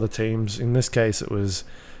bunch of other teams. In this case, it was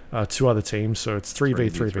 2 other teams, so it's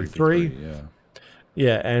 3v3v3.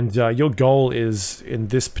 Yeah, and your goal is, in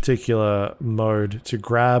this particular mode, to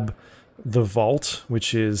grab the vault,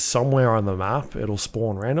 which is somewhere on the map. It'll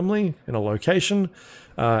spawn randomly in a location,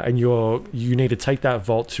 and you need to take that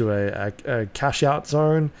vault to a cash out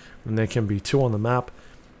zone, and there can be 2 on the map.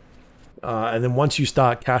 And then once you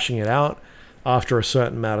start cashing it out, after a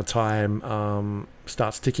certain amount of time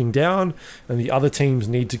starts ticking down, and the other teams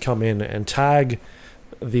need to come in and tag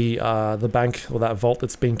the bank or that vault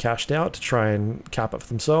that's been cashed out to try and cap it for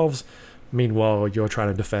themselves. Meanwhile, you're trying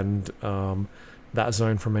to defend that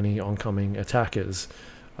zone from any oncoming attackers.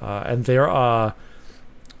 And there are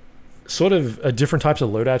sort of different types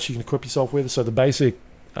of loadouts you can equip yourself with. So the basic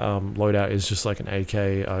loadout is just like an AK,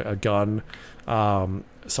 a gun,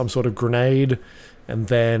 some sort of grenade, and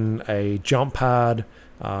then a jump pad,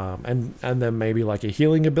 and then maybe like a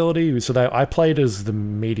healing ability. So I played as the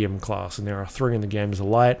medium class, and there are 3 in the game. There's a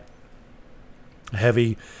light, a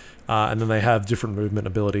heavy, and then they have different movement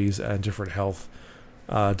abilities and different health,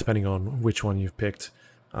 depending on which one you've picked.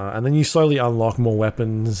 And then you slowly unlock more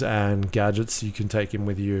weapons and gadgets you can take in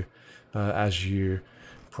with you as you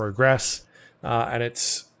progress. And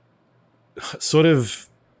it's sort of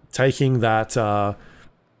taking that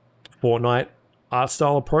Fortnite art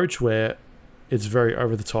style approach where it's very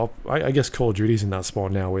over the top. I guess Call of Duty's in that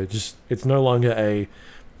spot now where it's no longer a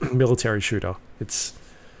military shooter. It's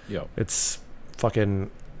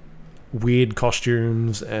fucking weird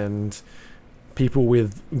costumes and people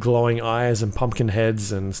with glowing eyes and pumpkin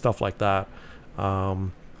heads and stuff like that.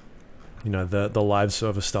 The live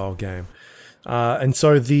service style game. And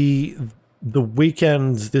so the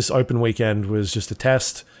weekend, this open weekend, was just a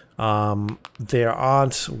test. There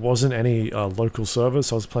wasn't any local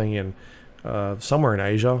service. I was playing in somewhere in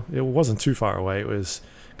Asia. It wasn't too far away. It was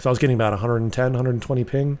because I was getting about 110, 120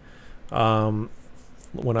 ping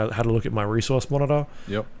when I had a look at my resource monitor.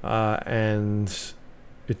 Yep. And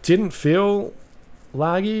it didn't feel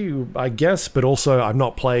laggy, I guess, but also I've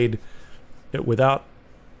not played it without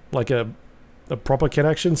like a proper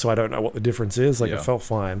connection, so I don't know what the difference is. Like, it felt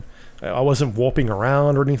fine. I wasn't warping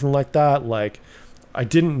around or anything like that. Like, I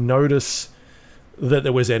didn't notice that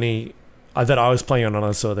there was any that I was playing on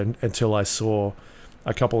another server until I saw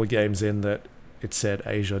a couple of games in that it said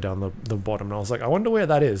Asia down the bottom, and I was like, I wonder where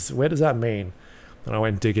that is. Where does that mean? And I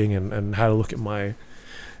went digging and had a look at my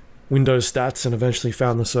Windows stats and eventually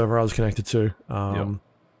found the server I was connected to, and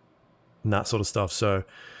that sort of stuff. So,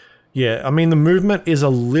 yeah, I mean, the movement is a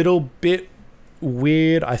little bit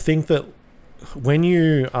weird. I think that when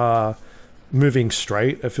you are moving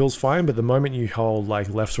straight, it feels fine, but the moment you hold like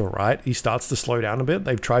left or right, he starts to slow down a bit.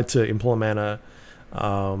 They've tried to implement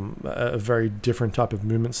a very different type of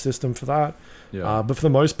movement system for that. But for the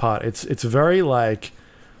most part, it's very like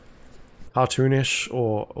cartoonish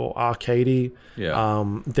or arcadey.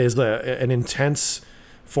 There's an intense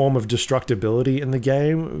form of destructibility in the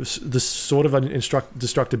game. The sort of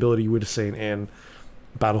destructibility you would have seen in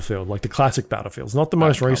Battlefield, like the classic Battlefields, not the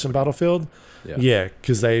most recent Battlefield.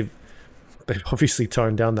 Because they've obviously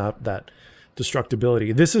toned down that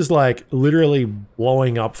destructibility. This is like literally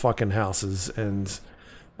blowing up fucking houses, and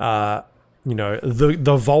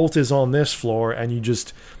the vault is on this floor, and you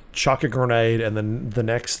just chuck a grenade, and then the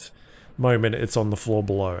next moment it's on the floor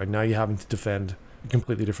below, and now you're having to defend a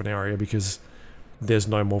completely different area because there's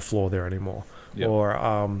no more floor there anymore.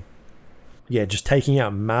 Or just taking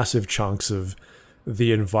out massive chunks of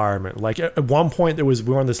the environment. Like at one point we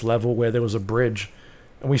were on this level where there was a bridge,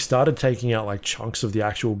 and we started taking out like chunks of the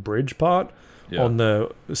actual bridge part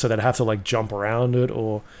so they'd have to like jump around it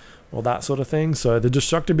or that sort of thing. So the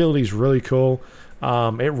destructibility is really cool.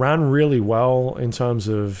 It ran really well in terms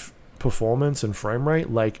of performance and frame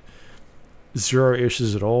rate, like 0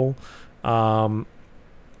 issues at all. So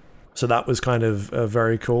that was kind of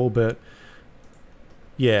very cool. But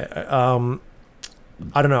I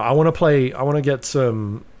don't know. I want to get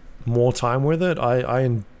some more time with it. I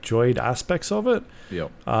enjoyed aspects of it.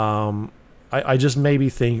 I just maybe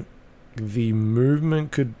think the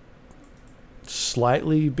movement could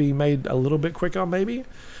slightly be made a little bit quicker, maybe.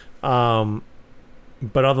 But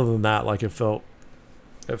other than that, like it felt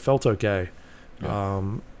okay.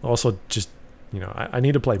 Also, just I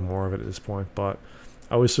need to play more of it at this point. But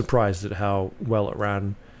I was surprised at how well it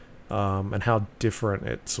ran, and how different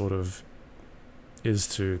it sort of is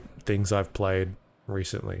to things I've played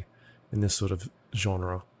recently in this sort of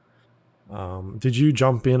genre. Did you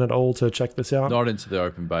jump in at all to check this out? Not into the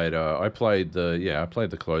open beta. I played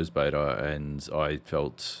the closed beta, and I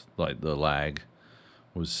felt like the lag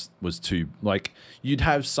was too, like, you'd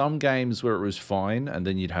have some games where it was fine, and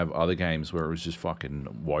then you'd have other games where it was just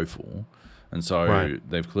fucking woeful. And so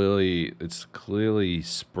it's clearly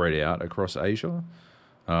spread out across Asia.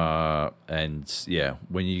 And yeah,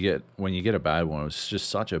 when you get a bad one, it's just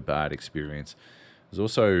such a bad experience. It was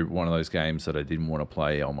also one of those games that I didn't want to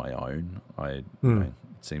play on my own. It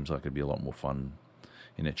seems like it'd be a lot more fun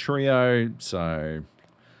in a trio. So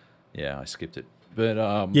yeah, I skipped it. But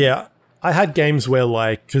Yeah, I had games where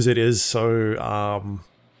like, because it is so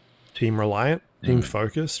team reliant, team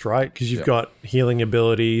focused, right? Because you've got healing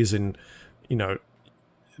abilities, and you know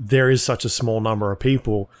there is such a small number of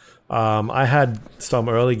people. I had some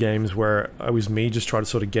early games where it was me just trying to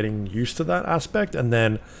sort of getting used to that aspect, and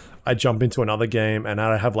then I jump into another game and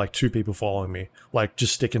I'd have like 2 people following me, like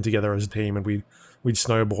just sticking together as a team, and we'd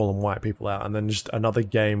snowball and wipe people out. And then just another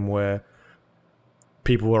game where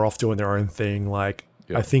people were off doing their own thing. Like,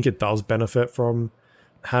 I think it does benefit from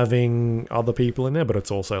having other people in there, but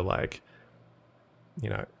it's also like,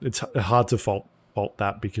 it's hard to fault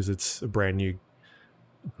that because it's a brand new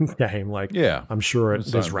game. Like, I'm sure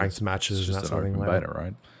there's ranked matches and that sort of thing. Beta,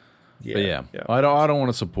 right? Yeah, but I don't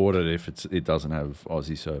want to support it if it doesn't have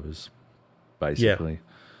Aussie servers. Basically,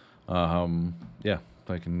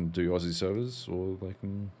 they can do Aussie servers or they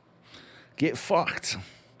can get fucked.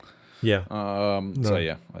 Yeah. So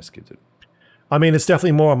yeah, I skipped it. I mean, it's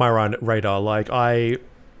definitely more on my radar. Like, the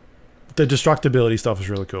destructibility stuff is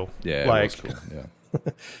really cool. Yeah, like, it was cool. Yeah.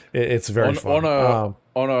 It's very fun.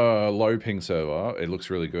 On a low ping server, it looks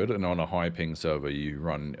really good, and on a high ping server, you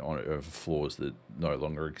run over floors that no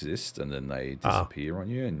longer exist, and then they disappear on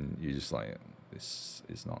you, and you're just like, this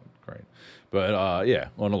is not great. But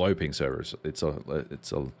on a low ping server, it's a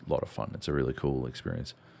lot of fun. It's a really cool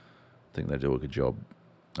experience. I think they do a good job.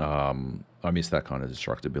 I miss that kind of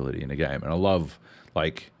destructibility in a game, and I love,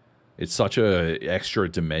 like, it's such a extra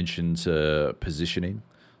dimension to positioning,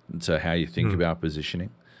 to how you think about positioning,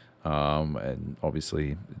 and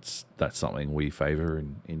obviously that's something we favor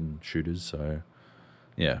in shooters. So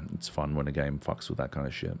yeah, it's fun when a game fucks with that kind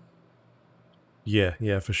of shit.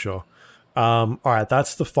 Yeah, for sure. All right,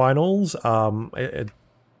 that's the finals. As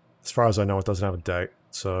far as I know, it doesn't have a date,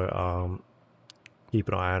 so keep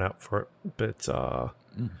an eye out for it. But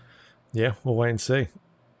yeah, we'll wait and see.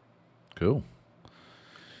 Cool.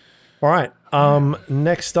 All right.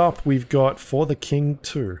 Next up, we've got For the King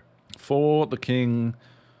 2. For the King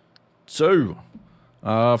 2.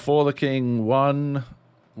 For the King 1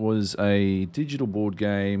 was a digital board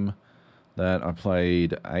game that I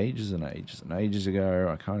played ages and ages and ages ago.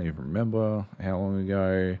 I can't even remember how long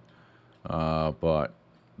ago, but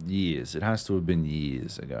years. It has to have been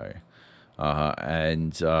years ago.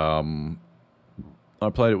 And I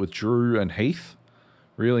played it with Drew and Heath.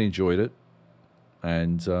 Really enjoyed it.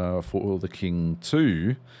 And For the King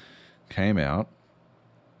 2 came out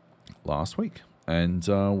last week, and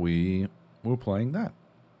we were playing that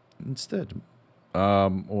instead,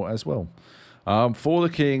 or as well. For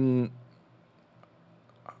the King,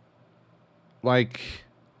 like,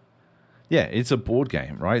 yeah, it's a board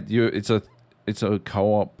game, right? It's a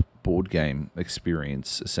co-op board game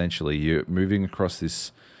experience. Essentially, you're moving across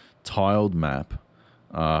this tiled map,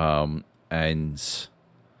 and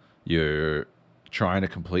you're trying to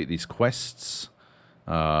complete these quests.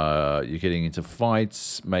 You're getting into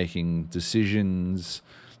fights, making decisions.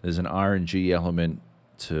 There's an RNG element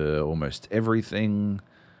to almost everything.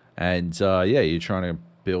 And you're trying to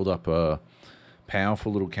build up a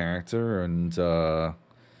powerful little character and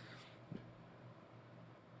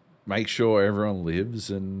make sure everyone lives.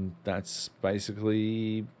 And that's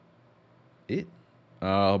basically it.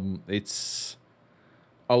 It's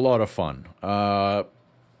a lot of fun.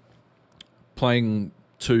 Playing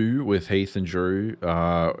 2 with Heath and Drew,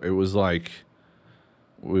 it was like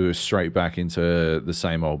we were straight back into the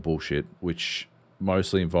same old bullshit, which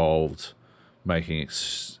mostly involved making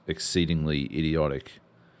exceedingly idiotic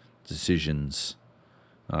decisions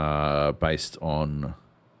based on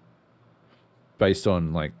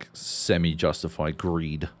like semi-justified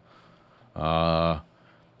greed. And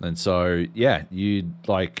so, yeah, you'd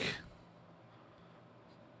like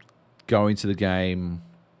go into the game,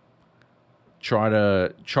 try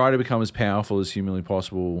to become as powerful as humanly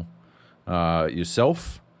possible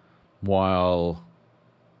yourself, while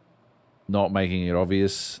not making it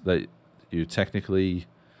obvious that you're technically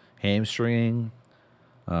hamstringing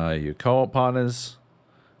your co-op partners,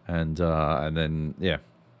 and then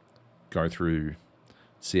go through,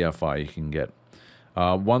 see how far you can get.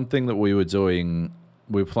 One thing that we were doing,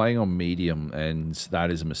 we were playing on medium, and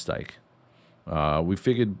that is a mistake. We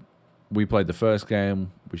figured we played the first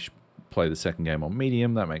game, we should play the second game on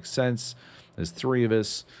medium. That makes sense. There's 3 of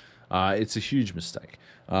us. It's a huge mistake.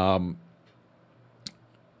 For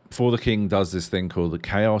the King does this thing called the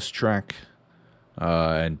Chaos Track,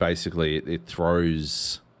 and basically it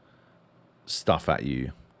throws stuff at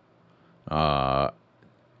you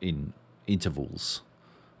in intervals,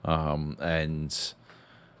 and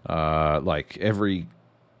like every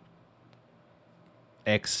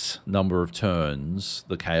X number of turns,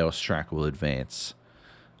 the Chaos track will advance.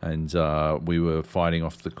 And we were fighting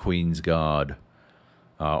off the Queen's Guard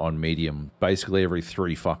on medium, basically every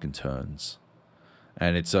 3 fucking turns.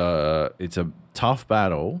 And it's a tough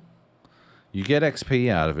battle. You get XP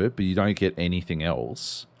out of it, but you don't get anything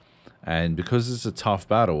else. And because it's a tough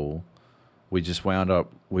battle, we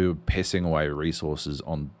were pissing away resources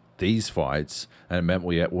on these fights, and it meant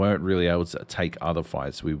we weren't really able to take other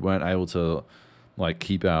fights. We weren't able to like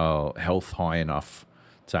keep our health high enough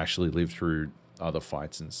to actually live through other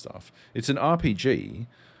fights and stuff. It's an RPG,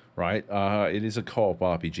 right? It is a co-op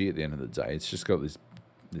RPG at the end of the day. It's just got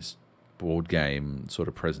this board game sort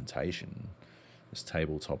of presentation, this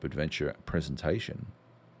tabletop adventure presentation.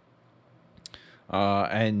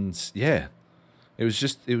 And yeah, it was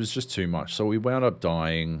just too much. So we wound up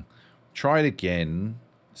dying, tried again,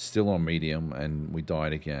 still on medium, and we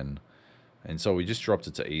died again. And so we just dropped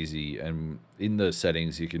it to easy, and in the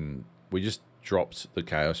settings we just dropped the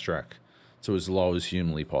Chaos track to as low as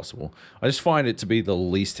humanly possible. I just find it to be the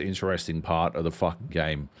least interesting part of the fucking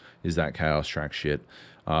game is that Chaos track shit.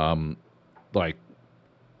 Like,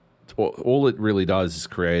 all it really does is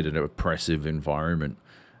create an oppressive environment.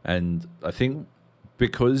 And I think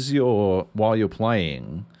because while you're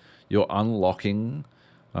playing, you're unlocking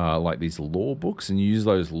like these lore books, and you use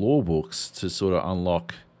those lore books to sort of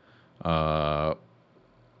unlock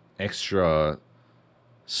extra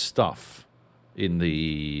stuff in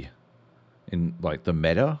like the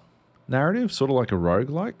meta narrative, sort of like a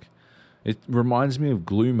roguelike. It reminds me of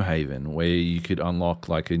Gloomhaven, where you could unlock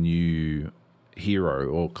like a new hero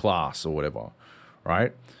or class or whatever,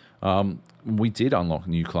 right? We did unlock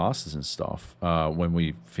new classes and stuff when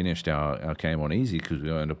we finished our game on easy, because we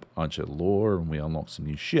learned a bunch of lore and we unlocked some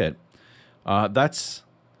new shit. That's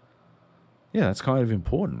kind of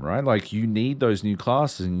important, right? Like, you need those new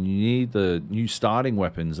classes and you need the new starting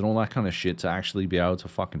weapons and all that kind of shit to actually be able to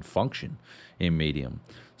fucking function in medium.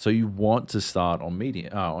 So you want to start on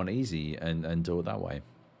medium, on easy, and do it that way.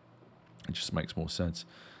 It just makes more sense.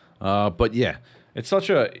 But yeah, it's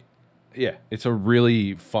a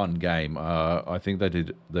really fun game. I think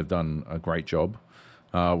they've done a great job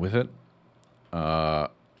with it.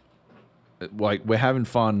 Like, we're having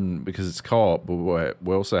fun because it's co-op, but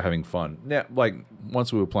we're also having fun now. Like,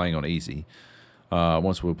 once we were playing on easy,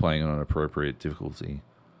 once we were playing on an appropriate difficulty,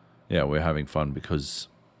 yeah, we're having fun because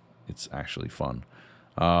it's actually fun.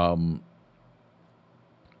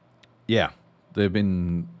 Yeah, they've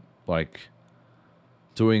been like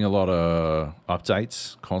doing a lot of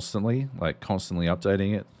updates constantly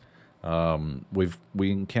updating it.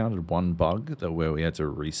 We encountered one bug where we had to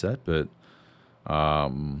reset, but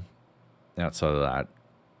outside of that,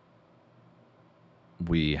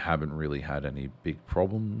 we haven't really had any big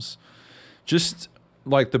problems. Just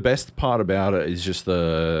like, the best part about it is just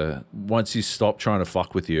once you stop trying to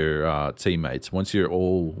fuck with your teammates, once you're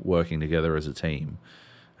all working together as a team,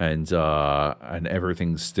 and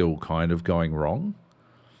everything's still kind of going wrong.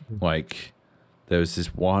 Like, there was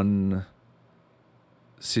this one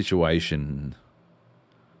situation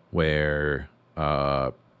where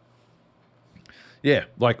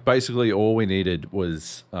like, basically all we needed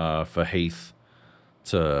was for Heath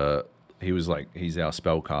to... He's our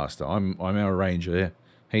spellcaster. I'm our ranger.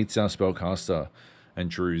 Heath's our spellcaster,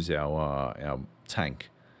 and Drew's our tank,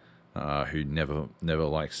 who never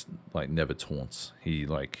taunts. He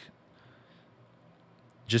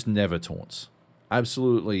just never taunts.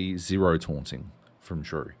 Absolutely zero taunting from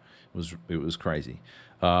Drew. It was crazy.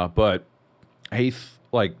 But Heath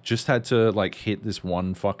just had to hit this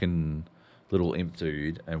one fucking little imp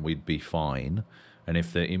dude, and we'd be fine. And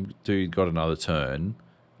if the imp dude got another turn,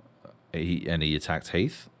 he attacked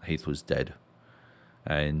Heath, Heath was dead.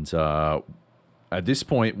 And at this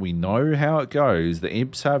point, we know how it goes. The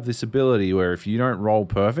imps have this ability where if you don't roll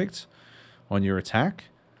perfect on your attack,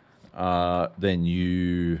 then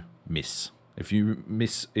you miss. If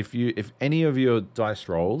any of your dice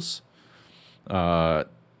rolls don't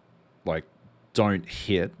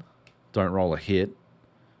roll a hit,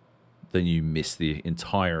 then you miss the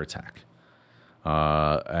entire attack.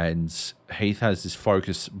 And Heath has this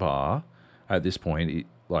focus bar at this point.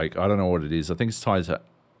 I don't know what it is. I think it's tied to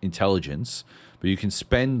intelligence, but you can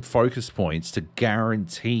spend focus points to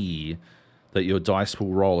guarantee that your dice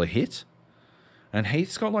will roll a hit. And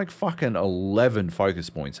Heath's got fucking 11 focus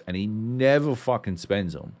points, and he never fucking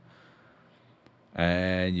spends them.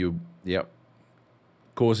 And of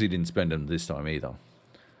course he didn't spend them this time either.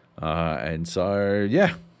 And so,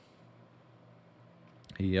 yeah.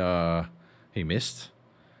 he missed,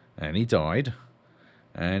 and he died,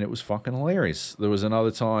 and it was fucking hilarious. There was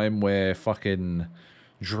another time where fucking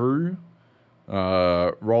Drew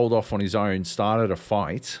rolled off on his own, started a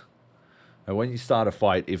fight, and when you start a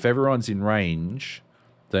fight, if everyone's in range,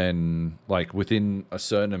 then like within a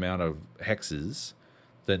certain amount of hexes,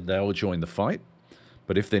 then they'll join the fight.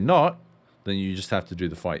 But if they're not, then you just have to do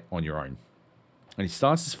the fight on your own. And he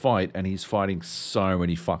starts his fight, and he's fighting so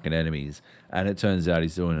many fucking enemies. And it turns out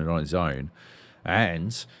he's doing it on his own.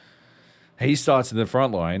 And he starts in the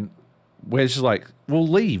front line, where it's just like, well,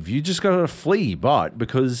 leave. You just got to flee. But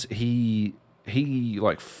because he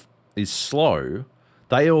like is slow,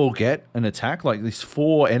 they all get an attack. Like these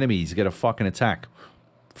 4 enemies get a fucking attack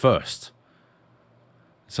first.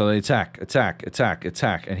 So they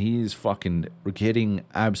attack, and he is fucking getting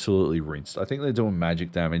absolutely rinsed. I think they're doing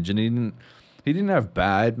magic damage, and he didn't have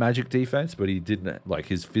bad magic defense, but he didn't, like,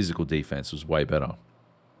 his physical defense was way better.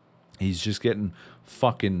 He's just getting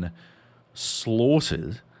fucking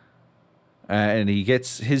slaughtered, and he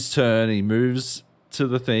gets his turn, he moves to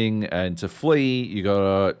the thing, and to flee, you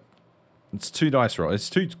gotta, it's 2 dice rolls, it's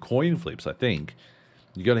 2 coin flips, I think.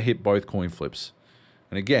 You gotta hit both coin flips.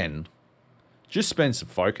 And again, just spend some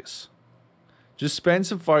focus. Just spend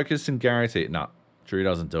some focus and guarantee it. No, Drew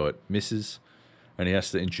doesn't do it. Misses. And he has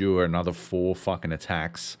to endure another 4 fucking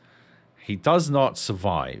attacks. He does not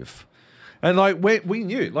survive. And like we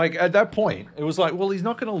knew, like at that point, it was like, well, he's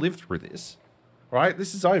not going to live through this. Right?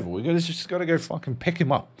 This is over. We're just got to go fucking pick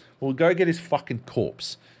him up. We'll go get his fucking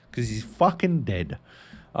corpse. Because he's fucking dead.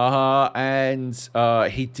 And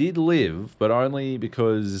he did live, but only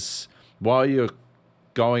because while you're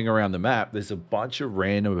going around the map, there's a bunch of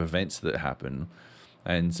random events that happen,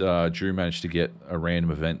 and Drew managed to get a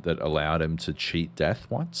random event that allowed him to cheat death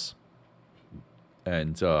once,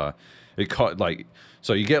 and it caught like,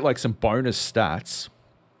 so you get like some bonus stats,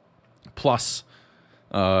 plus,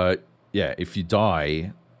 if you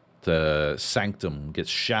die, the sanctum gets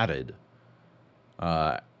shattered,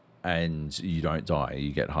 and you don't die,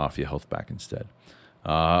 you get half your health back instead,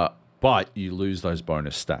 but you lose those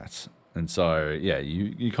bonus stats. And so, yeah,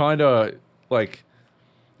 you kind of, like,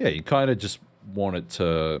 yeah, you kind of just want it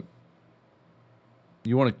to,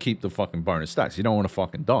 you want to keep the fucking bonus stats. You don't want to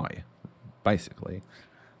fucking die, basically.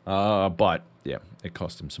 But, yeah, it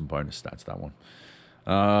cost him some bonus stats, that one.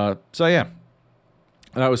 So, yeah,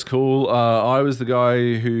 that was cool. I was the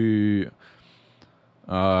guy who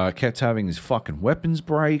kept having his fucking weapons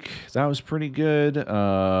break. That was pretty good.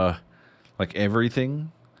 Like,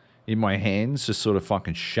 everything in my hands just sort of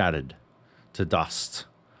fucking shattered to dust.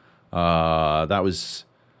 That was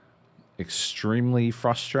extremely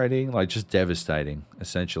frustrating, like just devastating,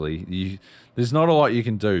 essentially. There's not a lot you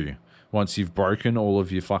can do once you've broken all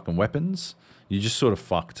of your fucking weapons. You just sort of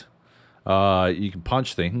fucked. You can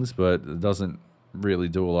punch things, but it doesn't really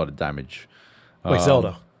do a lot of damage. Like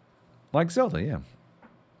Zelda. Like Zelda, yeah.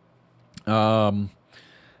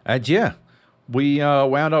 And yeah, we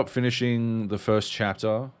wound up finishing the first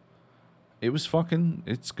chapter. It was fucking,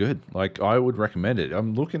 it's good. Like, I would recommend it.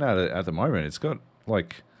 I'm looking at it at the moment. It's got,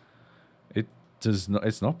 like,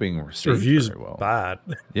 it's not being received Reviews very well. Bad.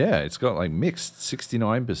 Yeah, it's got, like, mixed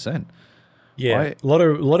 69%. Yeah, a lot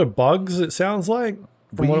of bugs, it sounds like,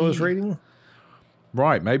 from what I was reading.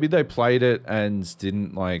 Right, maybe they played it and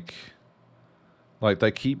didn't, like, they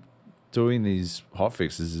keep doing these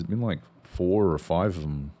hotfixes. There's been, like, 4 or 5 of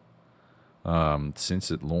them since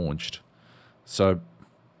it launched. So,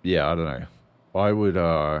 yeah, I don't know. I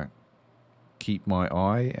would keep my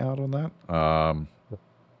eye out on that.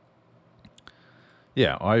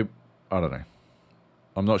 Yeah, I don't know.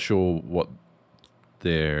 I'm not sure what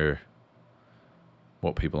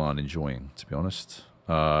people aren't enjoying, to be honest.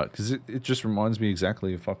 Because it just reminds me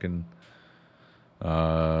exactly of fucking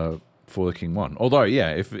For the King 1. Although,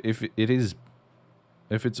 yeah, if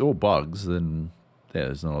it's all bugs, then yeah,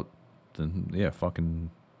 there's not. Then yeah, fucking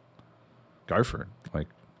go for it. Like,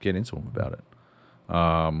 get into them about it.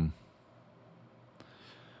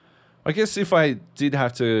 I guess if I did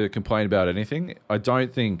have to complain about anything, I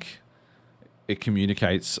don't think it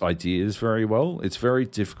communicates ideas very well. It's very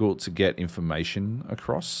difficult to get information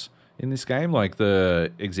across in this game. Like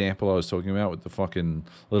the example I was talking about with the fucking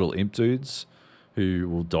little imp dudes who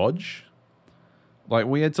will dodge. Like,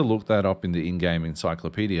 we had to look that up in the in-game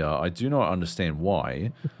encyclopedia. I do not understand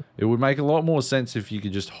why. It would make a lot more sense if you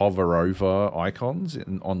could just hover over icons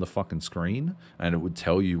on the fucking screen and it would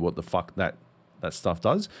tell you what the fuck that stuff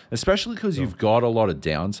does. Especially because you've got a lot of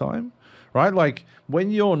downtime, right? Like, when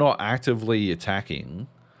you're not actively attacking,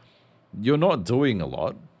 you're not doing a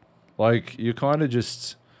lot. Like, you're kind of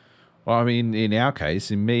just... Well, I mean, in our case,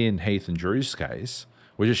 in me and Heath and Drew's case,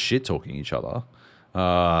 we're just shit talking each other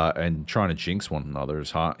and trying to jinx one another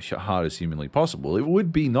as hard as humanly possible. It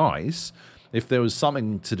would be nice if there was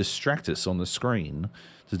something to distract us on the screen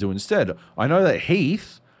to do instead. I know that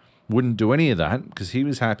Heath wouldn't do any of that because he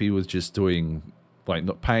was happy with just doing, like,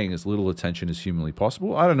 not paying as little attention as humanly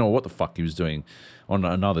possible. I don't know what the fuck he was doing on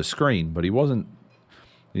another screen, but he wasn't.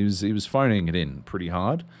 He was phoning it in pretty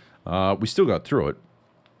hard. We still got through it.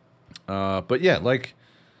 But yeah, like,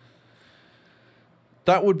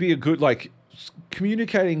 that would be a good, like,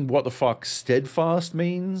 communicating what the fuck steadfast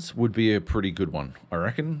means would be a pretty good one, I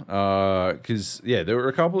reckon. Because, yeah, there were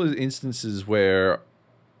a couple of instances where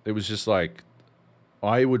it was just like,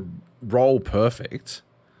 I would roll perfect,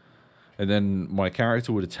 and then my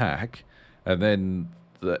character would attack, and then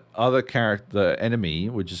the other character, the enemy,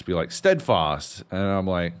 would just be like, steadfast, and I'm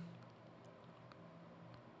like,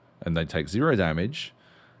 and they take 0 damage,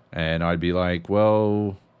 and I'd be like,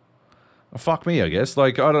 well, fuck me, I guess.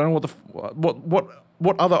 Like, I don't know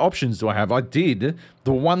what other options do I have? I did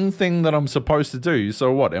the one thing that I'm supposed to do,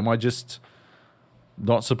 so what? Am I just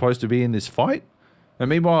not supposed to be in this fight? And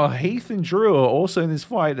meanwhile, Heath and Drew are also in this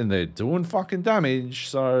fight, and they're doing fucking damage.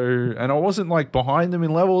 So, and I wasn't like behind them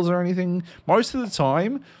in levels or anything. Most of the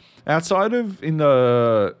time, outside of in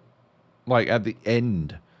the, like, at the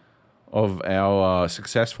end of our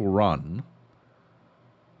successful run,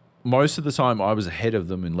 most of the time I was ahead of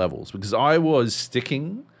them in levels because I was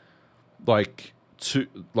sticking, like,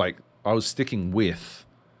 I was sticking with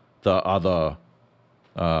the other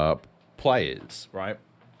players, right?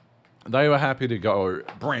 They were happy to go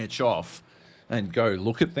branch off and go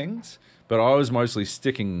look at things, but I was mostly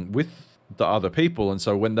sticking with the other people. And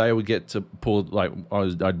so when they would get to pull, like,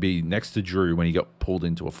 I'd be next to Drew when he got pulled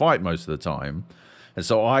into a fight most of the time. And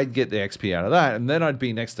so I'd get the XP out of that. And then I'd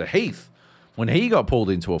be next to Heath when he got pulled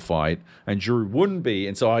into a fight, and Drew wouldn't be.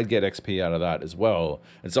 And so I'd get XP out of that as well.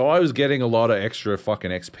 And so I was getting a lot of extra fucking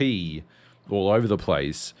XP all over the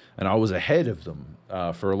place. And I was ahead of them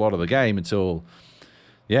for a lot of the game until...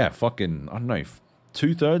 yeah, fucking, I don't know,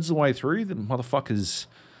 2/3 of the way through, the motherfuckers,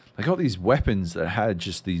 they got these weapons that had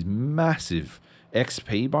just these massive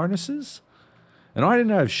XP bonuses, and I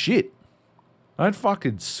didn't have shit. I had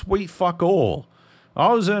fucking sweet fuck all.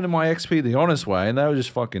 I was earning my XP the honest way, and they were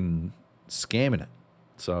just fucking scamming it.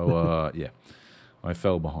 So, yeah, I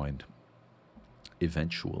fell behind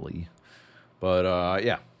eventually. But,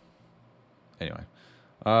 yeah. Anyway,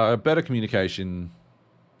 better communication.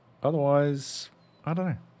 Otherwise... I don't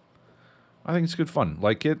know. I think it's good fun.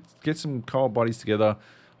 Like, get some co-op buddies together.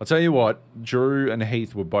 I'll tell you what, Drew and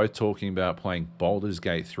Heath were both talking about playing Baldur's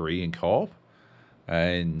Gate 3 in co-op,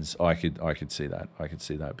 and I could see that. I could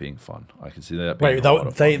see that being fun. I could see that being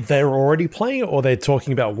they're already playing it, or they're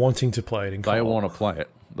talking about wanting to play it in co-op? They want to play it.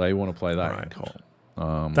 They want to play that in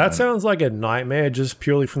co-op. That sounds like a nightmare just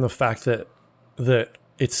purely from the fact that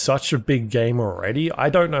it's such a big game already.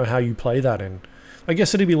 I don't know how you play that in... I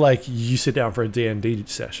guess it'd be like you sit down for a D&D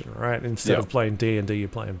session, right? Instead of playing D&D, you're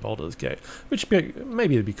playing Baldur's Gate, which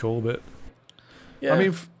maybe it'd be cool, but yeah. I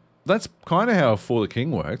mean, that's kind of how For the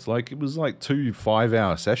King worked. Like, it was like 2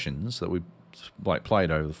 5-hour sessions that we like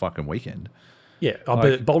played over the fucking weekend. Yeah,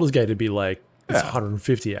 but Baldur's Gate would be like it's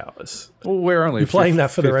 150 hours. Well, we're only playing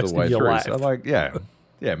that for the rest of your life. So like, yeah,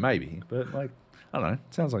 maybe, but like, I don't know.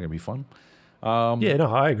 It sounds like it'd be fun. Yeah,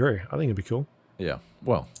 no, I agree. I think it'd be cool. Yeah.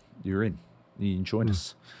 Well, you're in. You can join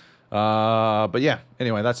us. But yeah,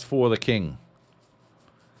 anyway, that's For the King.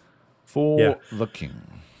 For the King.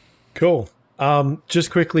 Cool.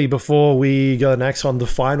 Just quickly before we go next on the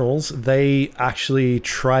finals, they actually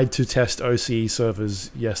tried to test OCE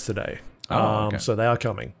servers yesterday. Okay. So they are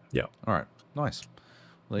coming. Yeah. All right. Nice.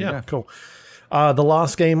 There you go. Cool. The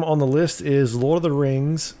last game on the list is Lord of the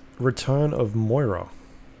Rings: Return of Moira.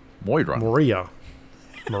 Moira. Moira.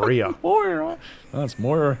 Moira. Oh, it's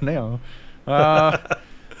Moira now.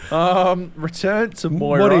 Return to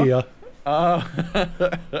Moira.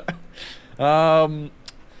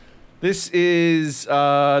 This is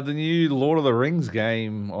the new Lord of the Rings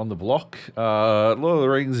game on the block. Lord of the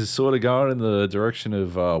Rings is sort of going in the direction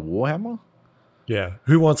of Warhammer. Yeah.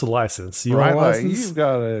 Who wants a license? You want a license? You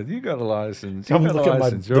got a license. Come look at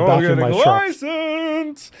the back of my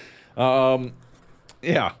license.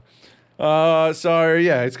 Yeah. So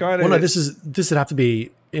yeah, it's kind of. Well, no, this would have to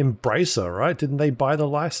be Embracer, right? Didn't they buy the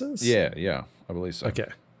license? Yeah, I believe so. Okay.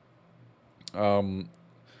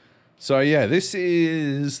 So yeah, this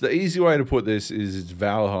is the easy way to put this is it's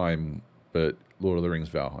Valheim, but Lord of the Rings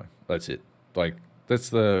Valheim. That's it. Like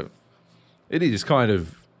it is kind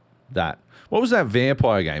of that. What was that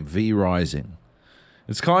vampire game? V Rising.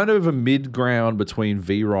 It's kind of a mid ground between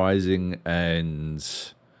V Rising and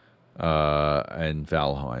and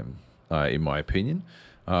Valheim, in my opinion.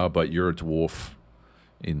 But you're a dwarf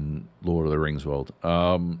in Lord of the Rings world.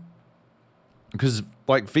 Because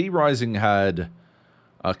like V Rising had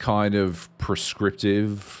a kind of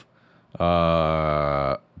prescriptive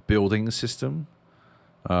building system,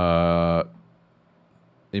 in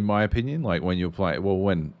my opinion. Like when you're playing, well,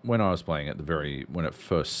 when I was playing when it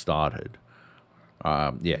first started,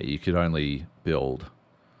 you could only build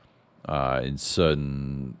in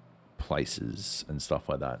certain places and stuff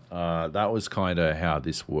like that. That was kind of how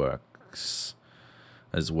this works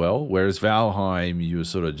as well. Whereas Valheim, you were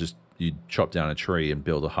sort of just, you'd chop down a tree and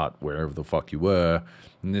build a hut wherever the fuck you were.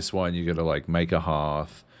 In this one, you got to like make a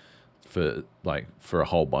hearth for a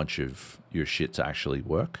whole bunch of your shit to actually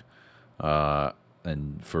work,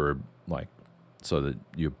 and for like so that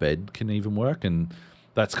your bed can even work. And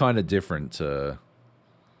that's kind of different to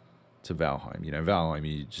Valheim. You know, Valheim,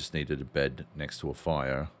 you just needed a bed next to a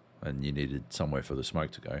fire and you needed somewhere for the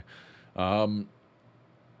smoke to go.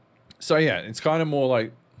 So yeah, it's kind of more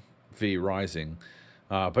like V Rising.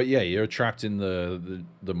 But yeah, you're trapped in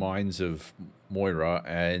the mines of Moira,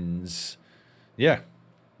 and yeah,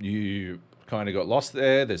 you kind of got lost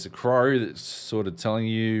there. There's a crow that's sort of telling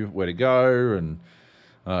you where to go, and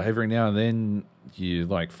every now and then you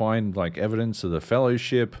like find like evidence of the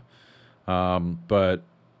Fellowship, but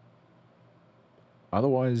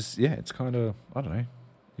otherwise, yeah, it's kind of, I don't know.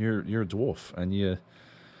 You're a dwarf, and you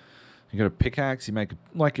got a pickaxe. You make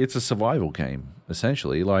like it's a survival game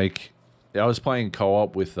essentially. Like I was playing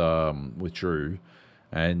co-op with Drew,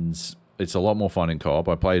 and it's a lot more fun in co-op.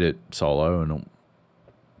 I played it solo, and it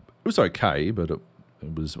was okay, but it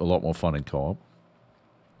was a lot more fun in co-op.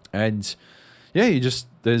 And yeah,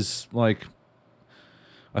 there's like,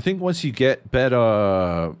 I think once you get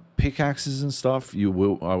better pickaxes and stuff, we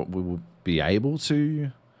will be able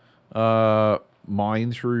to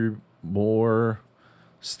mine through more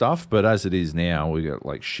stuff. But as it is now, we got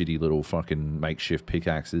like shitty little fucking makeshift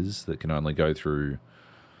pickaxes that can only go through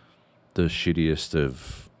the shittiest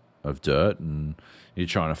of dirt, and you're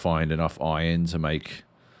trying to find enough iron to make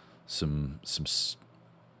some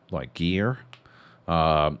like gear.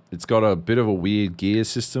 It's got a bit of a weird gear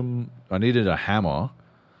system. I needed a hammer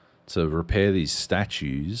to repair these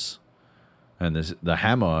statues, and the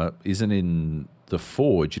hammer isn't in the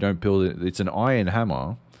forge. You don't build it. It's an iron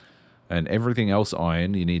hammer, and everything else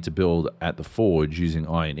iron you need to build at the forge using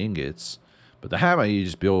iron ingots. But the hammer you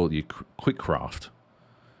just build your quick craft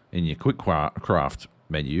in your quick craft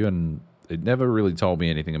menu, and it never really told me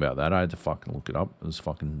anything about that. I had to fucking look it up. It was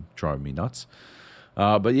fucking driving me nuts.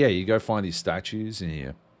 But yeah, you go find these statues and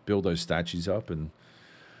you build those statues up, and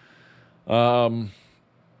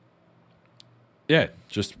yeah,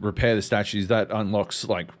 just repair the statues. That unlocks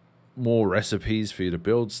like more recipes for you to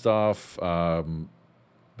build stuff.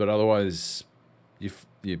 But otherwise,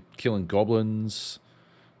 you're killing goblins,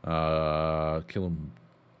 killing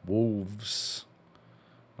wolves.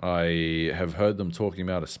 I have heard them talking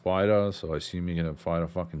about a spider, so I assume you're going to fight a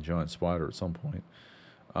fucking giant spider at some point.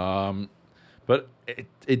 But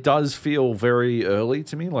it does feel very early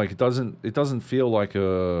to me. Like it doesn't feel like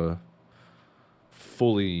a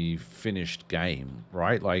fully finished game,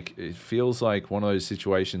 right? Like it feels like one of those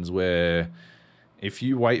situations where if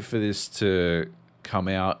you wait for this to come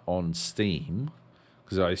out on Steam,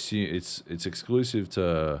 because I assume it's exclusive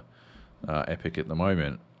to Epic at the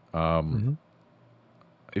moment.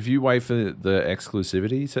 If you wait for the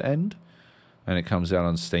exclusivity to end and it comes out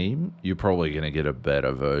on Steam, you're probably going to get a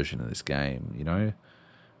better version of this game, you know?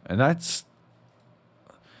 And I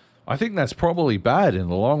think that's probably bad in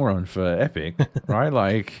the long run for Epic, right?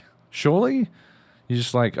 Like, surely you're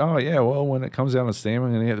just like, oh yeah, well, when it comes out on Steam,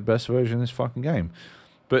 I'm going to get the best version of this fucking game.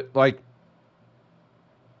 But like,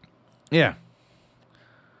 yeah,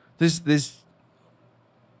 there's just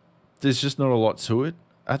not a lot to it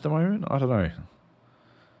at the moment. I don't know.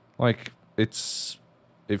 Like, it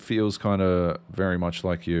feels kind of very much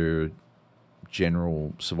like your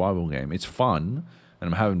general survival game. It's fun, and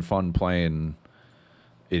I'm having fun playing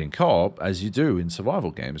it in co-op, as you do in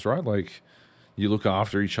survival games, right? Like, you look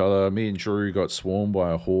after each other. Me and Drew got swarmed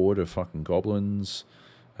by a horde of fucking goblins,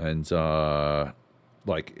 and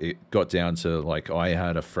like, it got down to, like, I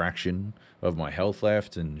had a fraction of my health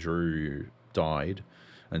left, and Drew died,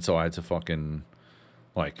 and so I had to fucking,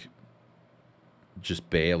 like, just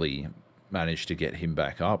barely managed to get him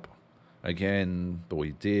back up again, but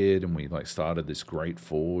we did, and we like started this great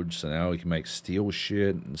forge, so now we can make steel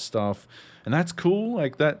shit and stuff, and that's cool.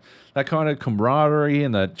 Like that kind of camaraderie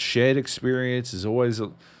and that shared experience is always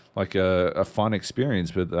like a fun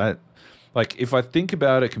experience. But like if I think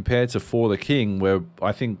about it compared to For the King, where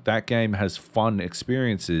I think that game has fun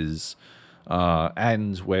experiences,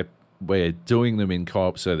 and we're doing them in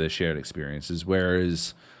co-op, so they're shared experiences.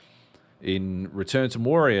 Whereas in Return to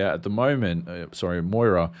Moira at the moment,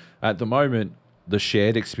 Moira at the moment, the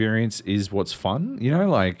shared experience is what's fun. You know,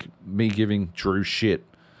 like me giving Drew shit,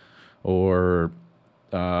 or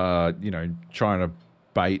trying to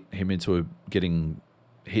bait him into getting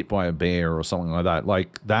hit by a bear or something like that.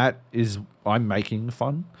 Like that is I'm making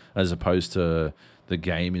fun, as opposed to the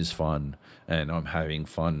game is fun and I'm having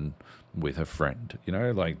fun with a friend. You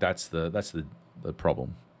know, like that's the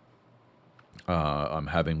problem I'm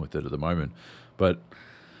having with it at the moment. But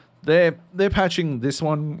they're patching this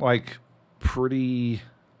one like pretty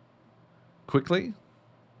quickly.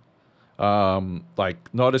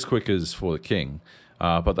 Like not as quick as For the King,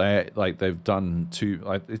 but they've done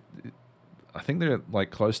I think they're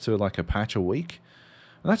like close to like a patch a week,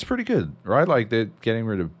 and that's pretty good, right? Like they're getting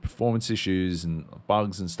rid of performance issues and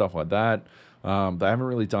bugs and stuff like that. They haven't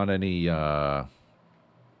really done any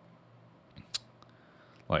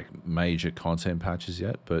like major content patches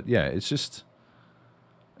yet, but yeah, it's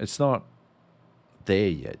not there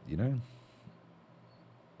yet, you know.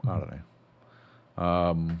 I don't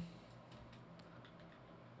know.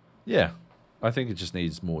 Yeah, I think it just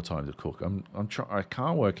needs more time to cook. I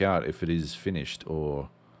can't work out if it is finished or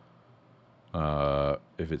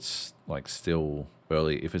if it's like still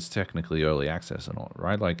early, if it's technically early access or not,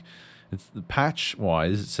 right? Like it's the patch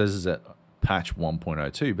wise, it says it's at patch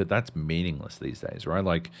 1.02, but that's meaningless these days, right?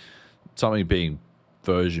 Like something being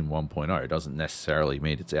version 1.0 doesn't necessarily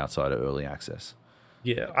mean it's outside of early access.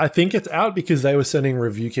 Yeah, I think it's out because they were sending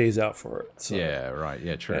review keys out for it. So. Yeah, right.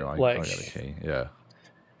 Yeah, true. Yeah, I got a key. Yeah.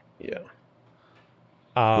 Yeah.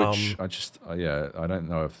 Which I don't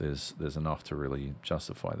know if there's enough to really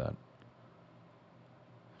justify that.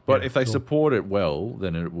 But if they support it well,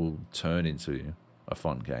 then it will turn into a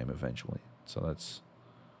fun game eventually. So that's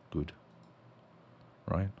good,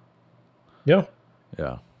 right? Yeah.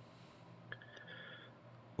 Yeah.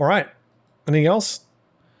 All right. Anything else?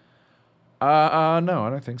 No, I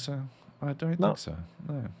don't think so. I don't think so.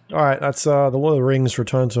 No. All right. That's the Lord of the Rings: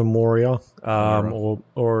 Return to Moria,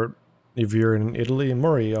 or if you're in Italy,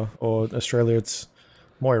 Moria, or Australia, it's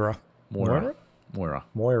Moira. Moira.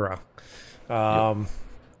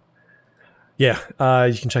 Yeah,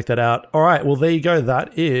 you can check that out. All right, well, there you go.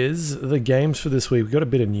 That is the games for this week. We've got a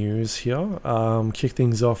bit of news here. Kick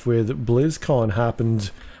things off with BlizzCon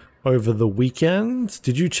happened over the weekend.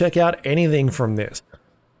 Did you check out anything from this?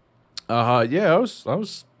 Yeah, I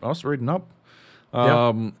was reading up.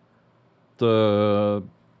 The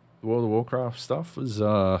World of Warcraft stuff was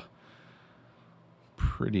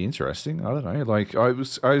pretty interesting. I don't know. Like I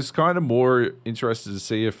was kind of more interested to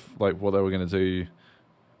see if like what they were going to do,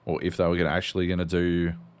 or if they were actually going to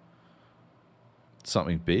do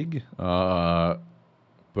something big. But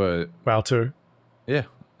WoW 2. Yeah,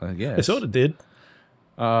 I guess It sort of did.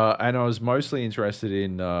 And I was mostly interested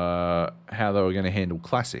in how they were going to handle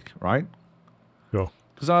Classic, right? Sure.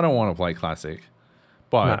 Because I don't want to play Classic,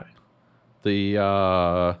 but the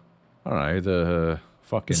I don't know, the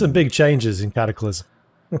fucking There's some big changes in Cataclysm.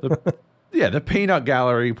 the peanut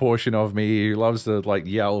gallery portion of me who loves to like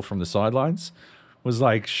yell from the sidelines was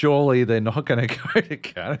like, surely they're not going to go to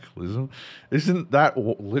Cataclysm. Isn't that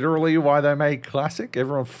literally why they made Classic?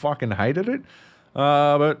 Everyone fucking hated it.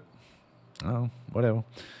 But oh, whatever.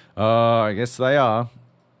 I guess they are.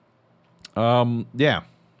 Yeah.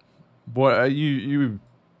 What you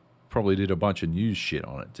probably did a bunch of news shit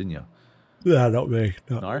on it, didn't you? No, not me.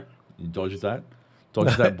 No? You dodged that?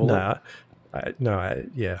 Dodged that bullet? I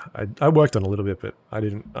worked on a little bit, but I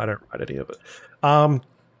don't write any of it. I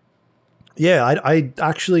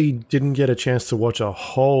actually didn't get a chance to watch a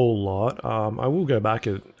whole lot. I will go back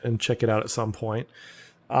and check it out at some point.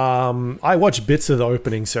 I watched bits of the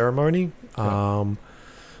opening ceremony.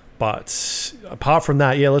 But apart from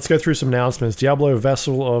that, let's go through some announcements. Diablo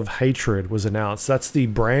Vessel of Hatred was announced. That's the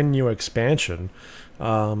brand new expansion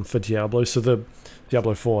for Diablo. So the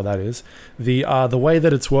Diablo 4, that is. The way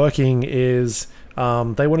that it's working is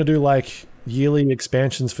they want to do like yearly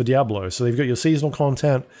expansions for Diablo. So they've got your seasonal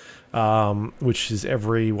content, which is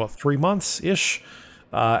every 3 months ish,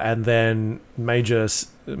 and then major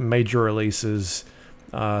releases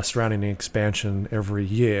surrounding the expansion every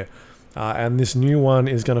year. And this new one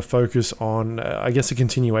is going to focus on, I guess, a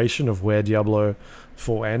continuation of where Diablo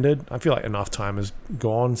 4 ended. I feel like enough time has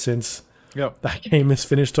gone since that game is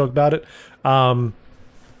finished to talk about it.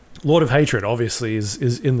 Lord of Hatred, obviously,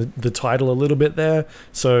 is in the title a little bit there.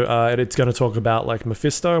 So it's going to talk about like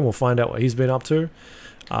Mephisto, and we'll find out what he's been up to.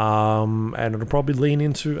 And it'll probably lean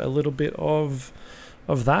into a little bit of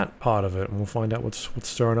that part of it, and we'll find out what's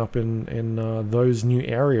stirring up in those new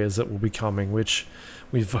areas that will be coming, which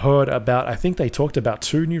we've heard about. I think they talked about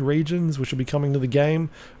 2 new regions which will be coming to the game.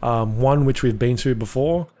 One which we've been to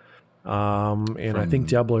before, and I think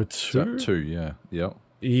Diablo 2. 2, yeah. Yep.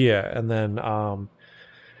 Yeah, and then I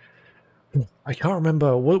can't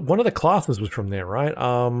remember. One of the classes was from there, right?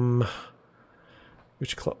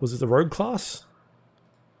 Which was it? The rogue class?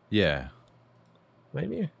 Yeah.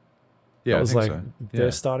 Maybe. Yeah, that was like their Yeah.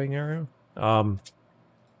 starting area.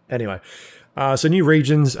 Anyway, so new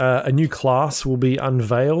regions, a new class will be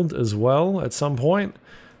unveiled as well at some point.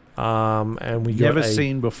 And we got Never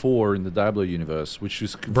seen before in the Diablo universe, which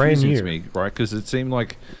is Brand confusing new. to me, right? Because it seemed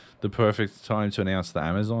like the perfect time to announce the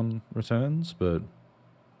Amazon returns, but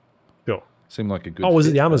Sure. seemed like a good. Oh, was it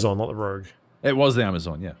fit, the but- Amazon, not the Rogue? It was the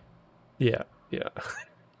Amazon, yeah. Yeah.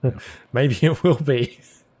 Maybe it will be.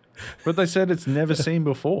 But they said it's never seen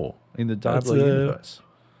before in the That's Diablo a- universe.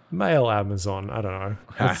 Male Amazon. I don't know.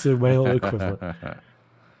 It's the male equivalent.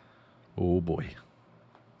 Oh boy.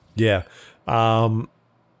 Yeah.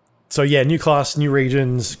 So yeah, new class, new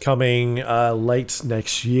regions coming late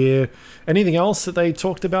next year. Anything else that they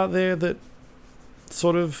talked about there that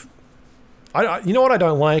sort of, you know what I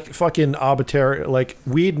don't like? Fucking arbitrary, like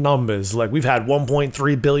weird numbers. Like we've had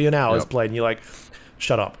 1.3 billion hours Yep. played, and you're like,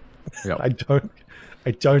 shut up. Yep.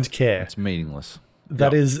 I don't care. It's meaningless.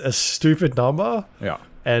 That Yep. is a stupid number, Yeah.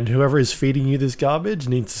 and whoever is feeding you this garbage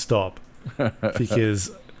needs to stop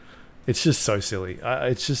because it's just so silly.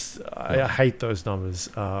 I hate those numbers.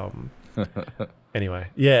 Anyway,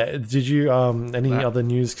 yeah. Did you any Nah. other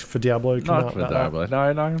news for Diablo? come Not out for about that?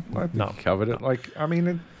 Diablo. No. I think No. you covered it. Like, I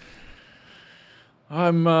mean,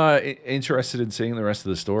 I'm interested in seeing the rest of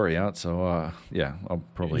the story out. So, yeah, I'll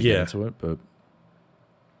probably Yeah. get into it. But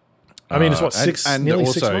I mean, it's what, nearly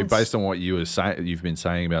also 6 months? based on what you've been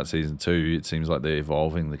saying about season 2, it seems like they're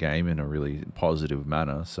evolving the game in a really positive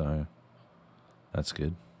manner. So that's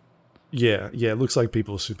good. Yeah, it looks like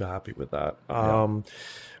people are super happy with that,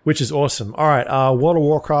 which is awesome. All right, World of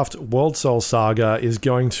Warcraft World Soul Saga is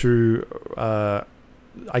going to, I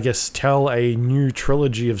guess, tell a new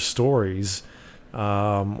trilogy of stories,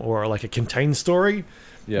 or like a contained story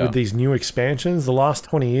Yeah. with these new expansions. The last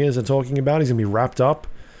 20 years they're talking about is going to be wrapped up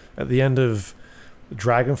at the end of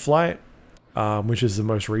Dragonflight, which is the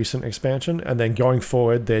most recent expansion, and then going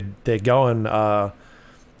forward, they're going. I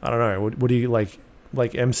don't know. What do you like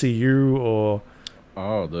MCU or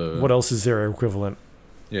what else is their equivalent?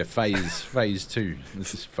 Yeah, phase 2.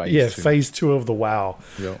 This is phase 2. Phase 2 of the WoW,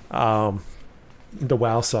 Yeah. the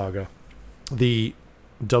WoW saga, the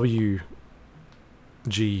WGU,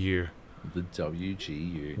 The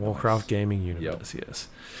WGU. Warcraft Nice. Gaming Universe. Yes.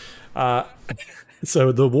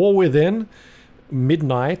 So the War Within,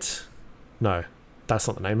 Midnight. No, that's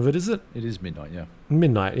not the name of it, is it? It is midnight, yeah.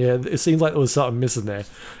 Midnight. Yeah, it seems like there was something missing there.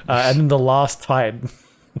 And then the Last Titan.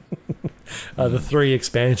 The 3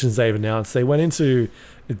 expansions they've announced. They went into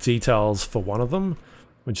details for one of them,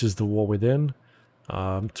 which is the War Within.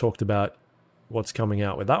 Talked about what's coming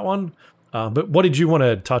out with that one. But what did you want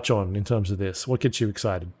to touch on in terms of this? What gets you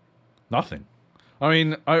excited? Nothing. I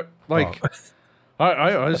mean, I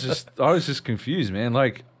was just confused, man.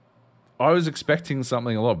 Like, I was expecting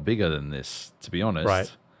something a lot bigger than this, to be honest.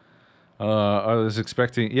 Right. I was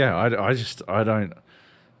expecting, I don't.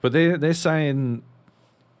 But they're saying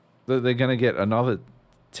that they're going to get another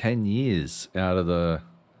 10 years out of the.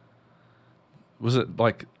 Was it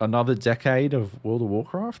like another decade of World of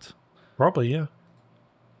Warcraft? Probably, yeah.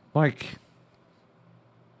 Like,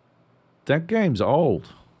 that game's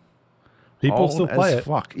old. People Old still play as it.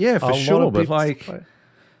 Fuck. Yeah, for A lot sure. of But people still like, play it.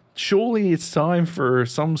 surely it's time for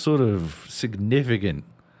some sort of significant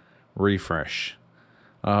refresh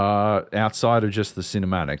outside of just the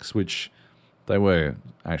cinematics, which they were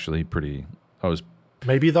actually pretty.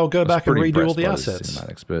 Maybe they'll go back and pretty redo all the impressed by assets.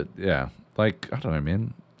 cinematics, but yeah, like I don't know,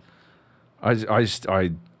 man. I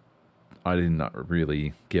didn't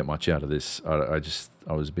really get much out of this.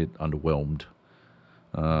 I was a bit underwhelmed.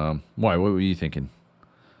 Why? What were you thinking?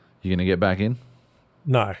 You gonna get back in?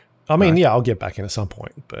 No. I mean, No. yeah, I'll get back in at some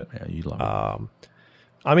point, but Yeah, you love it.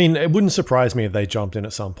 I mean, it wouldn't surprise me if they jumped in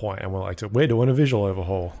at some point and were like, we're doing a visual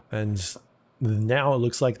overhaul. And now it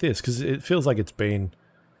looks like this because it feels like it's been.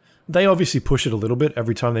 They obviously push it a little bit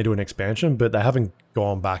every time they do an expansion, but they haven't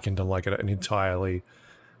gone back into like an entirely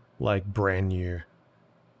like brand new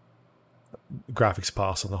graphics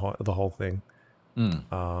pass on the whole thing.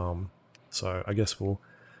 So I guess we'll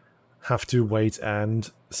have to wait and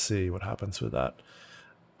see what happens with that.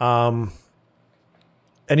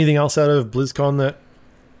 Anything else out of BlizzCon that,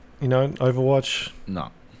 Overwatch?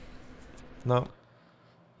 No. No,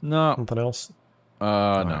 No, something else.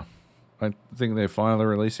 no. I think they're finally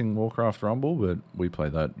releasing Warcraft Rumble, but we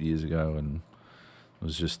played that years ago, and it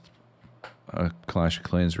was just a Clash of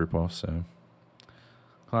Clans ripoff. So,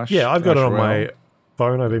 Yeah, I've got it on Royale. my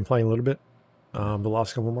phone. I've been playing a little bit the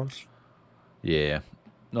last couple of months. Yeah,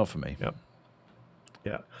 not for me. Yep.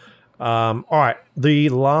 Yeah. All right. The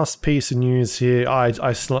last piece of news here. I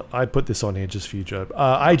put this on here just for you, Job.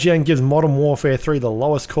 IGN gives Modern Warfare 3 the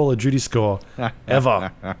lowest Call of Duty score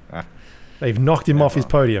ever. They've knocked him off his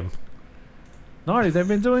podium. No, they've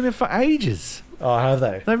been doing it for ages. Oh, have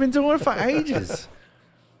they? They've been doing it for ages.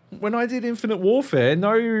 When I did Infinite Warfare,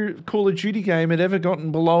 no Call of Duty game had ever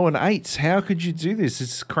gotten below an 8. How could you do this?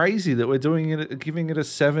 It's crazy that we're doing it, giving it a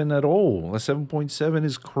 7 at all. A 7.7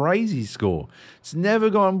 is crazy score. It's never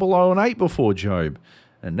gone below an 8 before, Job.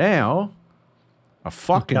 And now, a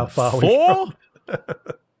fucking How far 4?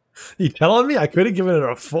 You telling me I could have given it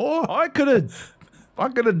a 4? I could have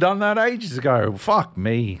done that ages ago. Fuck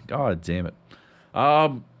me. God damn it.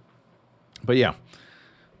 But yeah.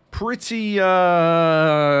 Pretty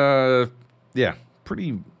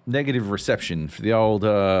negative reception for the old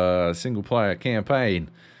single player campaign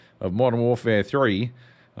of Modern Warfare 3.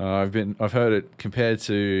 I've heard it compared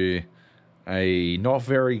to a not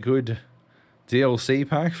very good DLC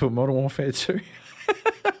pack for Modern Warfare 2.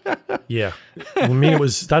 Yeah. I mean,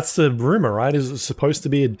 that's the rumor, right? Is it supposed to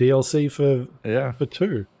be a DLC for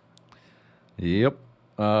 2? Yep.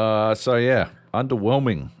 So yeah,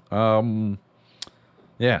 underwhelming.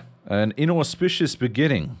 Yeah, an inauspicious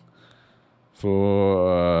beginning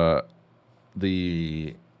for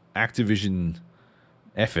the Activision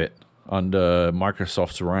effort under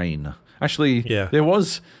Microsoft's reign. Actually, there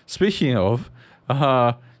was, speaking of,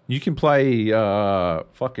 you can play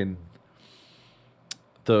fucking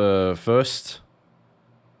the first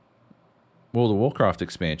World of Warcraft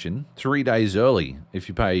expansion 3 days early if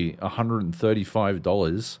you pay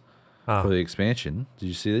 $135 for the expansion. Did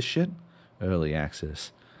you see this shit? Early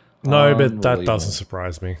access. No, but that doesn't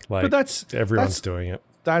surprise me. Like, but everyone's doing it.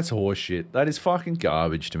 That's horseshit. That is fucking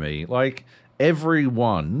garbage to me. Like,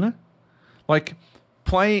 everyone, like,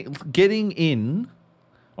 getting in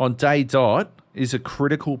on day dot is a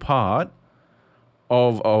critical part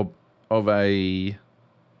of a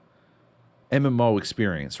MMO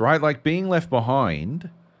experience, right? Like, being left behind,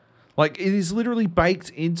 like, it is literally baked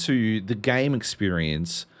into the game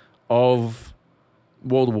experience of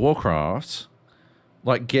World of Warcraft,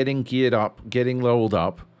 like getting geared up, getting leveled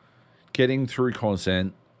up, getting through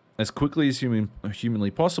content as quickly as humanly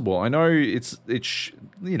possible. I know it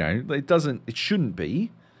shouldn't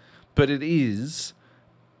be, but it is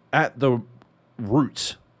at the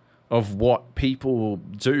root of what people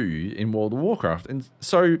do in World of Warcraft. And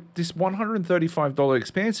so this $135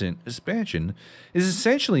 expansion is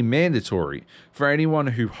essentially mandatory for anyone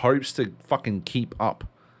who hopes to fucking keep up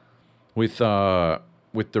with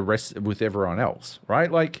everyone else,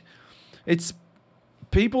 right? Like, it's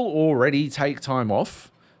people already take time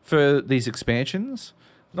off for these expansions,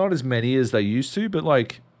 not as many as they used to, but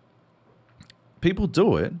like people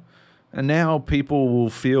do it, and now people will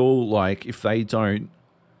feel like if they don't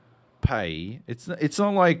pay, it's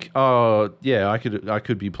not like I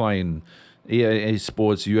could be playing EA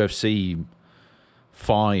Sports UFC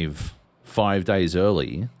 5 days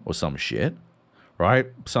early or some shit, right?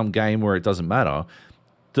 Some game where it doesn't matter.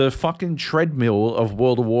 The fucking treadmill of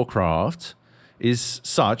World of Warcraft is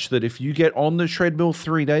such that if you get on the treadmill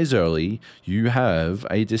 3 days early, you have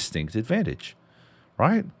a distinct advantage,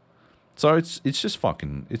 right? So it's just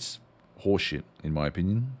fucking, it's horseshit in my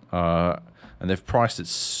opinion. And they've priced it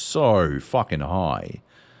so fucking high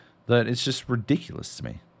that it's just ridiculous to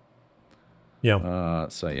me. Yeah.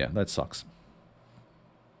 So yeah, that sucks.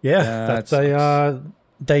 Yeah,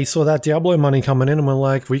 they saw that Diablo money coming in and were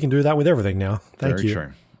like, we can do that with everything now. Thank you. Very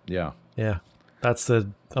true. Yeah. Yeah.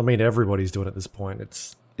 Everybody's doing it at this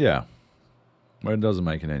point. Yeah. Well, it doesn't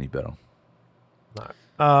make it any better.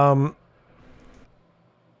 No.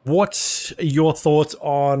 What's your thoughts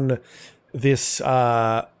on this,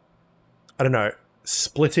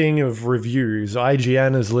 splitting of reviews?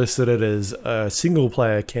 IGN has listed it as a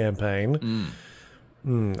single-player campaign.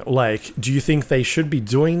 Like, do you think they should be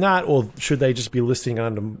doing that, or should they just be listing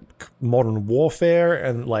under Modern Warfare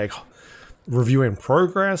and, like, review in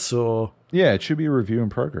progress, or... Yeah, it should be a review in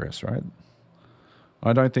progress, right?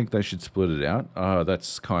 I don't think they should split it out.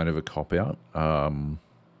 That's kind of a cop-out.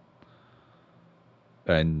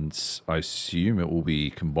 And I assume it will be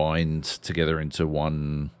combined together into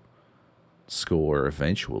one score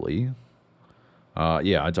eventually.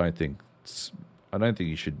 Yeah, I don't think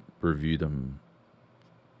you should review them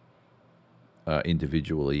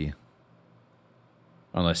individually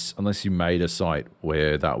unless you made a site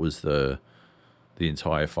where that was the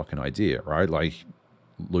entire fucking idea, right? Like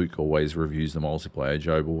Luke always reviews the multiplayer,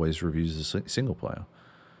 Job always reviews the single player,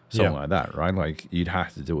 something like that, right? Like you'd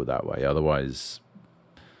have to do it that way, otherwise,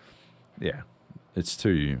 yeah, it's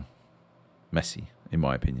too messy, in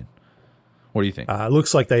my opinion. What do you think? It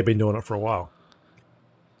looks like they've been doing it for a while.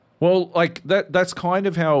 Well, like that's kind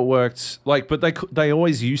of how it worked. Like, but they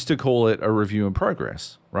always used to call it a review in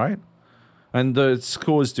progress, right? And the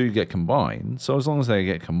scores do get combined, so as long as they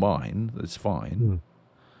get combined, it's fine.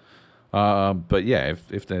 But yeah,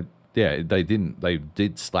 if they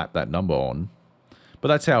did slap that number on. But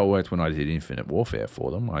that's how it worked when I did Infinite Warfare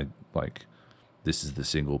for them. This is the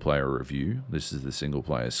single player review, this is the single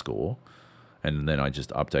player score, and then I just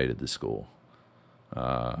updated the score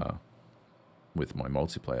with my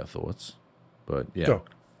multiplayer thoughts. But yeah, Sure.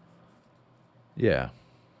 Yeah,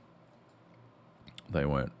 they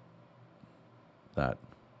weren't that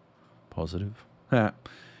positive.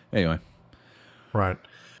 Anyway, Right.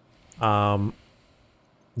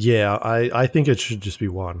 Yeah, I think it should just be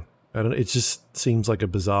one. And it just seems like a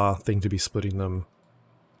bizarre thing to be splitting them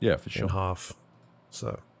yeah, for in sure. half.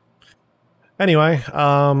 So, anyway,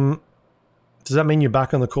 does that mean you're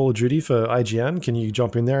back on the Call of Duty for IGN? Can you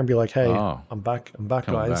jump in there and be like, "Hey, I'm back, Coming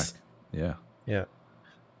guys." back. Yeah, Yeah.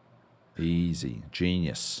 easy,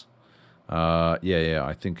 genius. Yeah.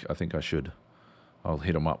 I think I should. I'll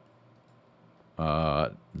hit them up.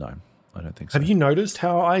 No, I don't think so. Have you noticed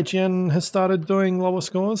how IGN has started doing lower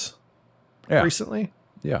scores Yeah, recently?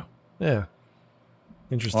 yeah. Yeah.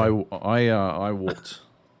 Interesting. I walked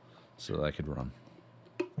so they could run.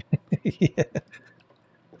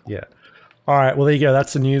 Yeah. All right. Well, there you go.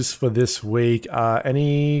 That's the news for this week.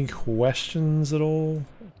 Any questions at all?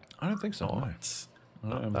 I don't think so. No. I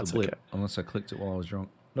don't have that's the blip, okay. unless I clicked it while I was drunk.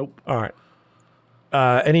 Nope. All right.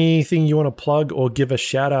 Anything you want to plug or give a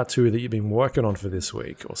shout out to that you've been working on for this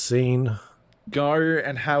week or seen? Go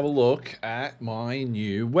and have a look at my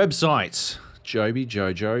new website,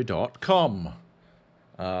 jobyjojo.com.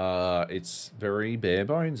 It's very bare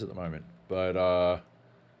bones at the moment, but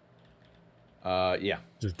yeah.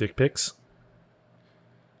 Just dick pics?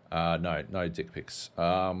 No dick pics.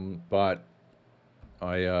 But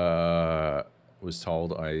I was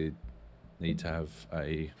told I need to have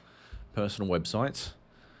a personal website.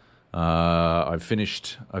 I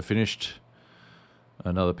finished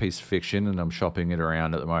another piece of fiction, and I'm shopping it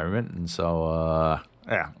around at the moment. And so,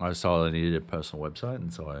 yeah, I was told I needed a personal website,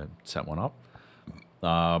 and so I set one up.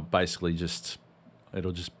 Basically,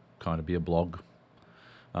 it'll just kind of be a blog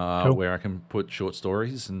Cool. where I can put short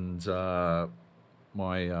stories and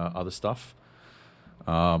my other stuff,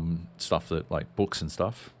 stuff that like books and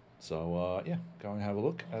stuff. So yeah, go and have a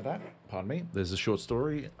look at that. Pardon me. There's a short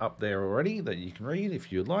story up there already that you can read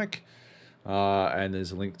if you'd like, and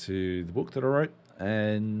there's a link to the book that I wrote.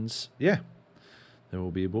 And yeah, there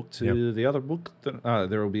will be a book to the other book that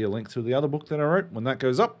there will be a link to the other book that I wrote when that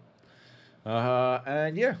goes up.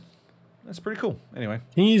 And yeah, that's pretty cool. Anyway,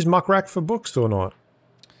 Can you use Muckrack for books or not?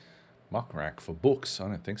 Muckrack for books? I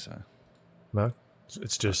don't think so. No?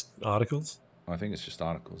 It's just articles? I think it's just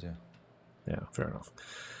articles. Yeah. Yeah, fair enough.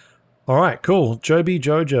 All right, cool.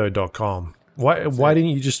 jobyjojo.com. Why didn't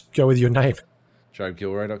you just go with your name?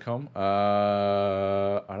 JoeGilroy.com.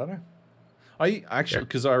 I don't know. I actually,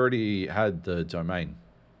 because I already had the domain,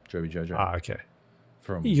 Joby Jojo. Ah, okay.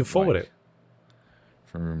 From You can forward like, it.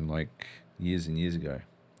 From like years and years ago.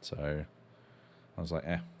 So I was like,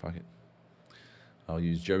 fuck it. I'll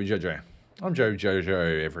use Joby Jojo. I'm Joby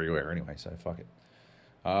Jojo everywhere anyway, so fuck it.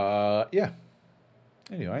 Yeah.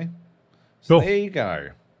 Anyway. So Cool. there you go.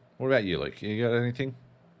 What about you, Luke? You got anything?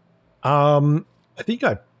 I think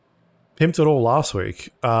I pimped it all last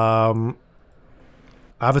week. Avatar.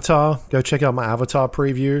 Go check out my Avatar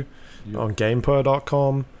preview on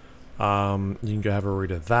GamePro.com. You can go have a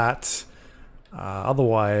read of that.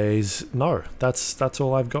 Otherwise, no. That's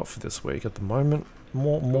all I've got for this week at the moment.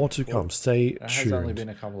 More to come. Stay It has tuned. only been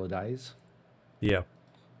a couple of days. Yeah,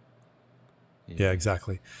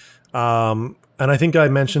 exactly. And I think I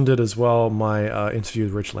mentioned it as well, my interview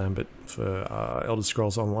with Rich Lambert for Elder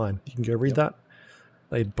Scrolls Online. You can go read that.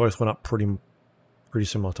 They both went up pretty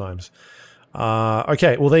similar times.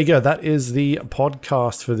 Okay, well, there you go. That is the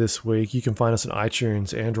podcast for this week. You can find us on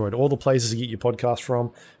iTunes, Android, all the places you get your podcast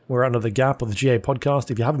from. We're under the Gap or the GA podcast.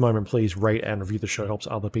 If you have a moment, please rate and review the show. Helps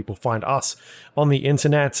other people find us on the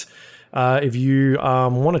internet. If you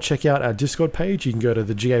want to check out our Discord page, you can go to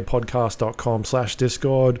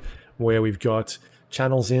thegapodcast.com/Discord, where we've got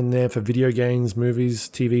channels in there for video games, movies,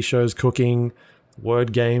 TV shows, cooking,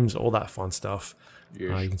 word games, all that fun stuff.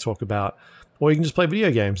 Yes. You can talk about, or you can just play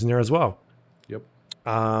video games in there as well. Yep.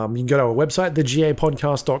 You can go to our website,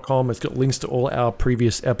 thegapodcast.com. It's got links to all our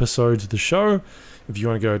previous episodes of the show. If you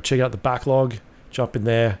want to go check out the backlog, jump in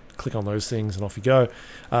there, click on those things, and off you go.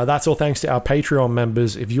 That's all thanks to our Patreon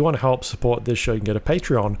members. If you want to help support this show, you can go to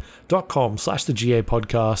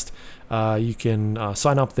patreon.com/thegapodcast. You can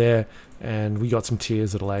sign up there, and we got some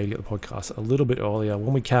tiers that allow you to get the podcast a little bit earlier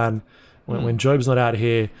when we can. When Job's not out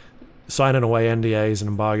here signing away NDAs and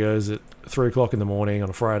embargoes at 3 o'clock in the morning on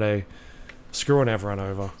a Friday, screwing everyone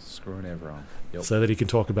over. Screwing everyone. Yep. So that he can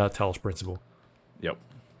talk about Talos Principle. Yep.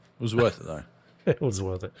 It was worth it, though. It was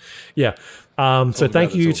worth it. Yeah. So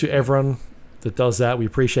thank you to everyone that does that. We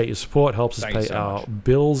appreciate your support. Helps us pay our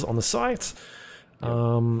bills on the site.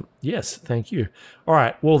 Yep. Yes, thank you. All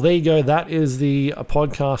right. Well, there you go. That is the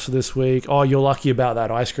podcast for this week. Oh, you're lucky about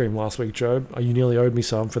that ice cream last week, Job. You nearly owed me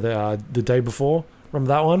some for the day before. Remember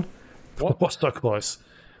that one? What? Was so close.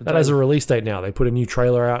 That has a release date now. They put a new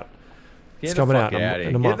trailer out. It's coming out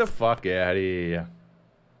in a month. Get the fuck out of here.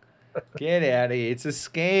 Get out of here. It's a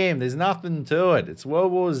scam. There's nothing to it. It's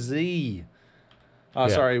World War Z. Oh, yeah.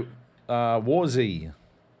 Sorry. War Z.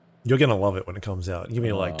 You're going to love it when it comes out. You're going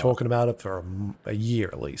to be like talking about it for a year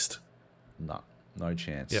at least. No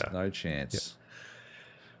chance. Yeah. No chance.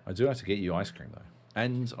 Yeah. I do have to get you ice cream, though.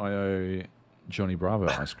 And I owe Johnny Bravo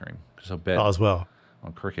ice cream because I bet as well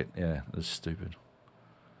on cricket. Yeah, that's stupid.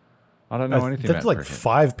 I don't know anything about like cricket.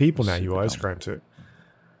 5 people now you ice cream to.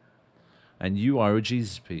 And you owe a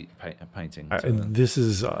Jesus painting. This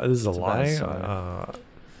is a lie. I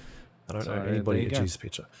don't know anybody a Jesus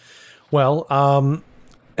picture. Well,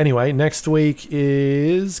 anyway, next week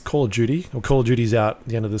is Call of Duty. Well, Call of Duty's out at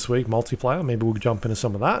the end of this week, multiplayer. Maybe we'll jump into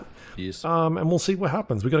some of that. Yes. And we'll see what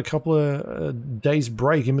happens. We've got a couple of days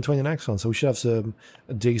break in between the next one, so we should have some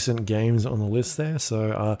decent games on the list there.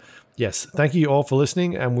 So, yes, thank you all for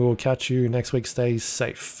listening, and we will catch you next week. Stay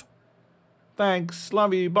safe. Thanks.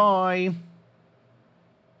 Love you. Bye.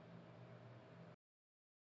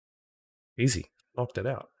 Easy. Knocked it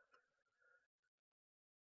out.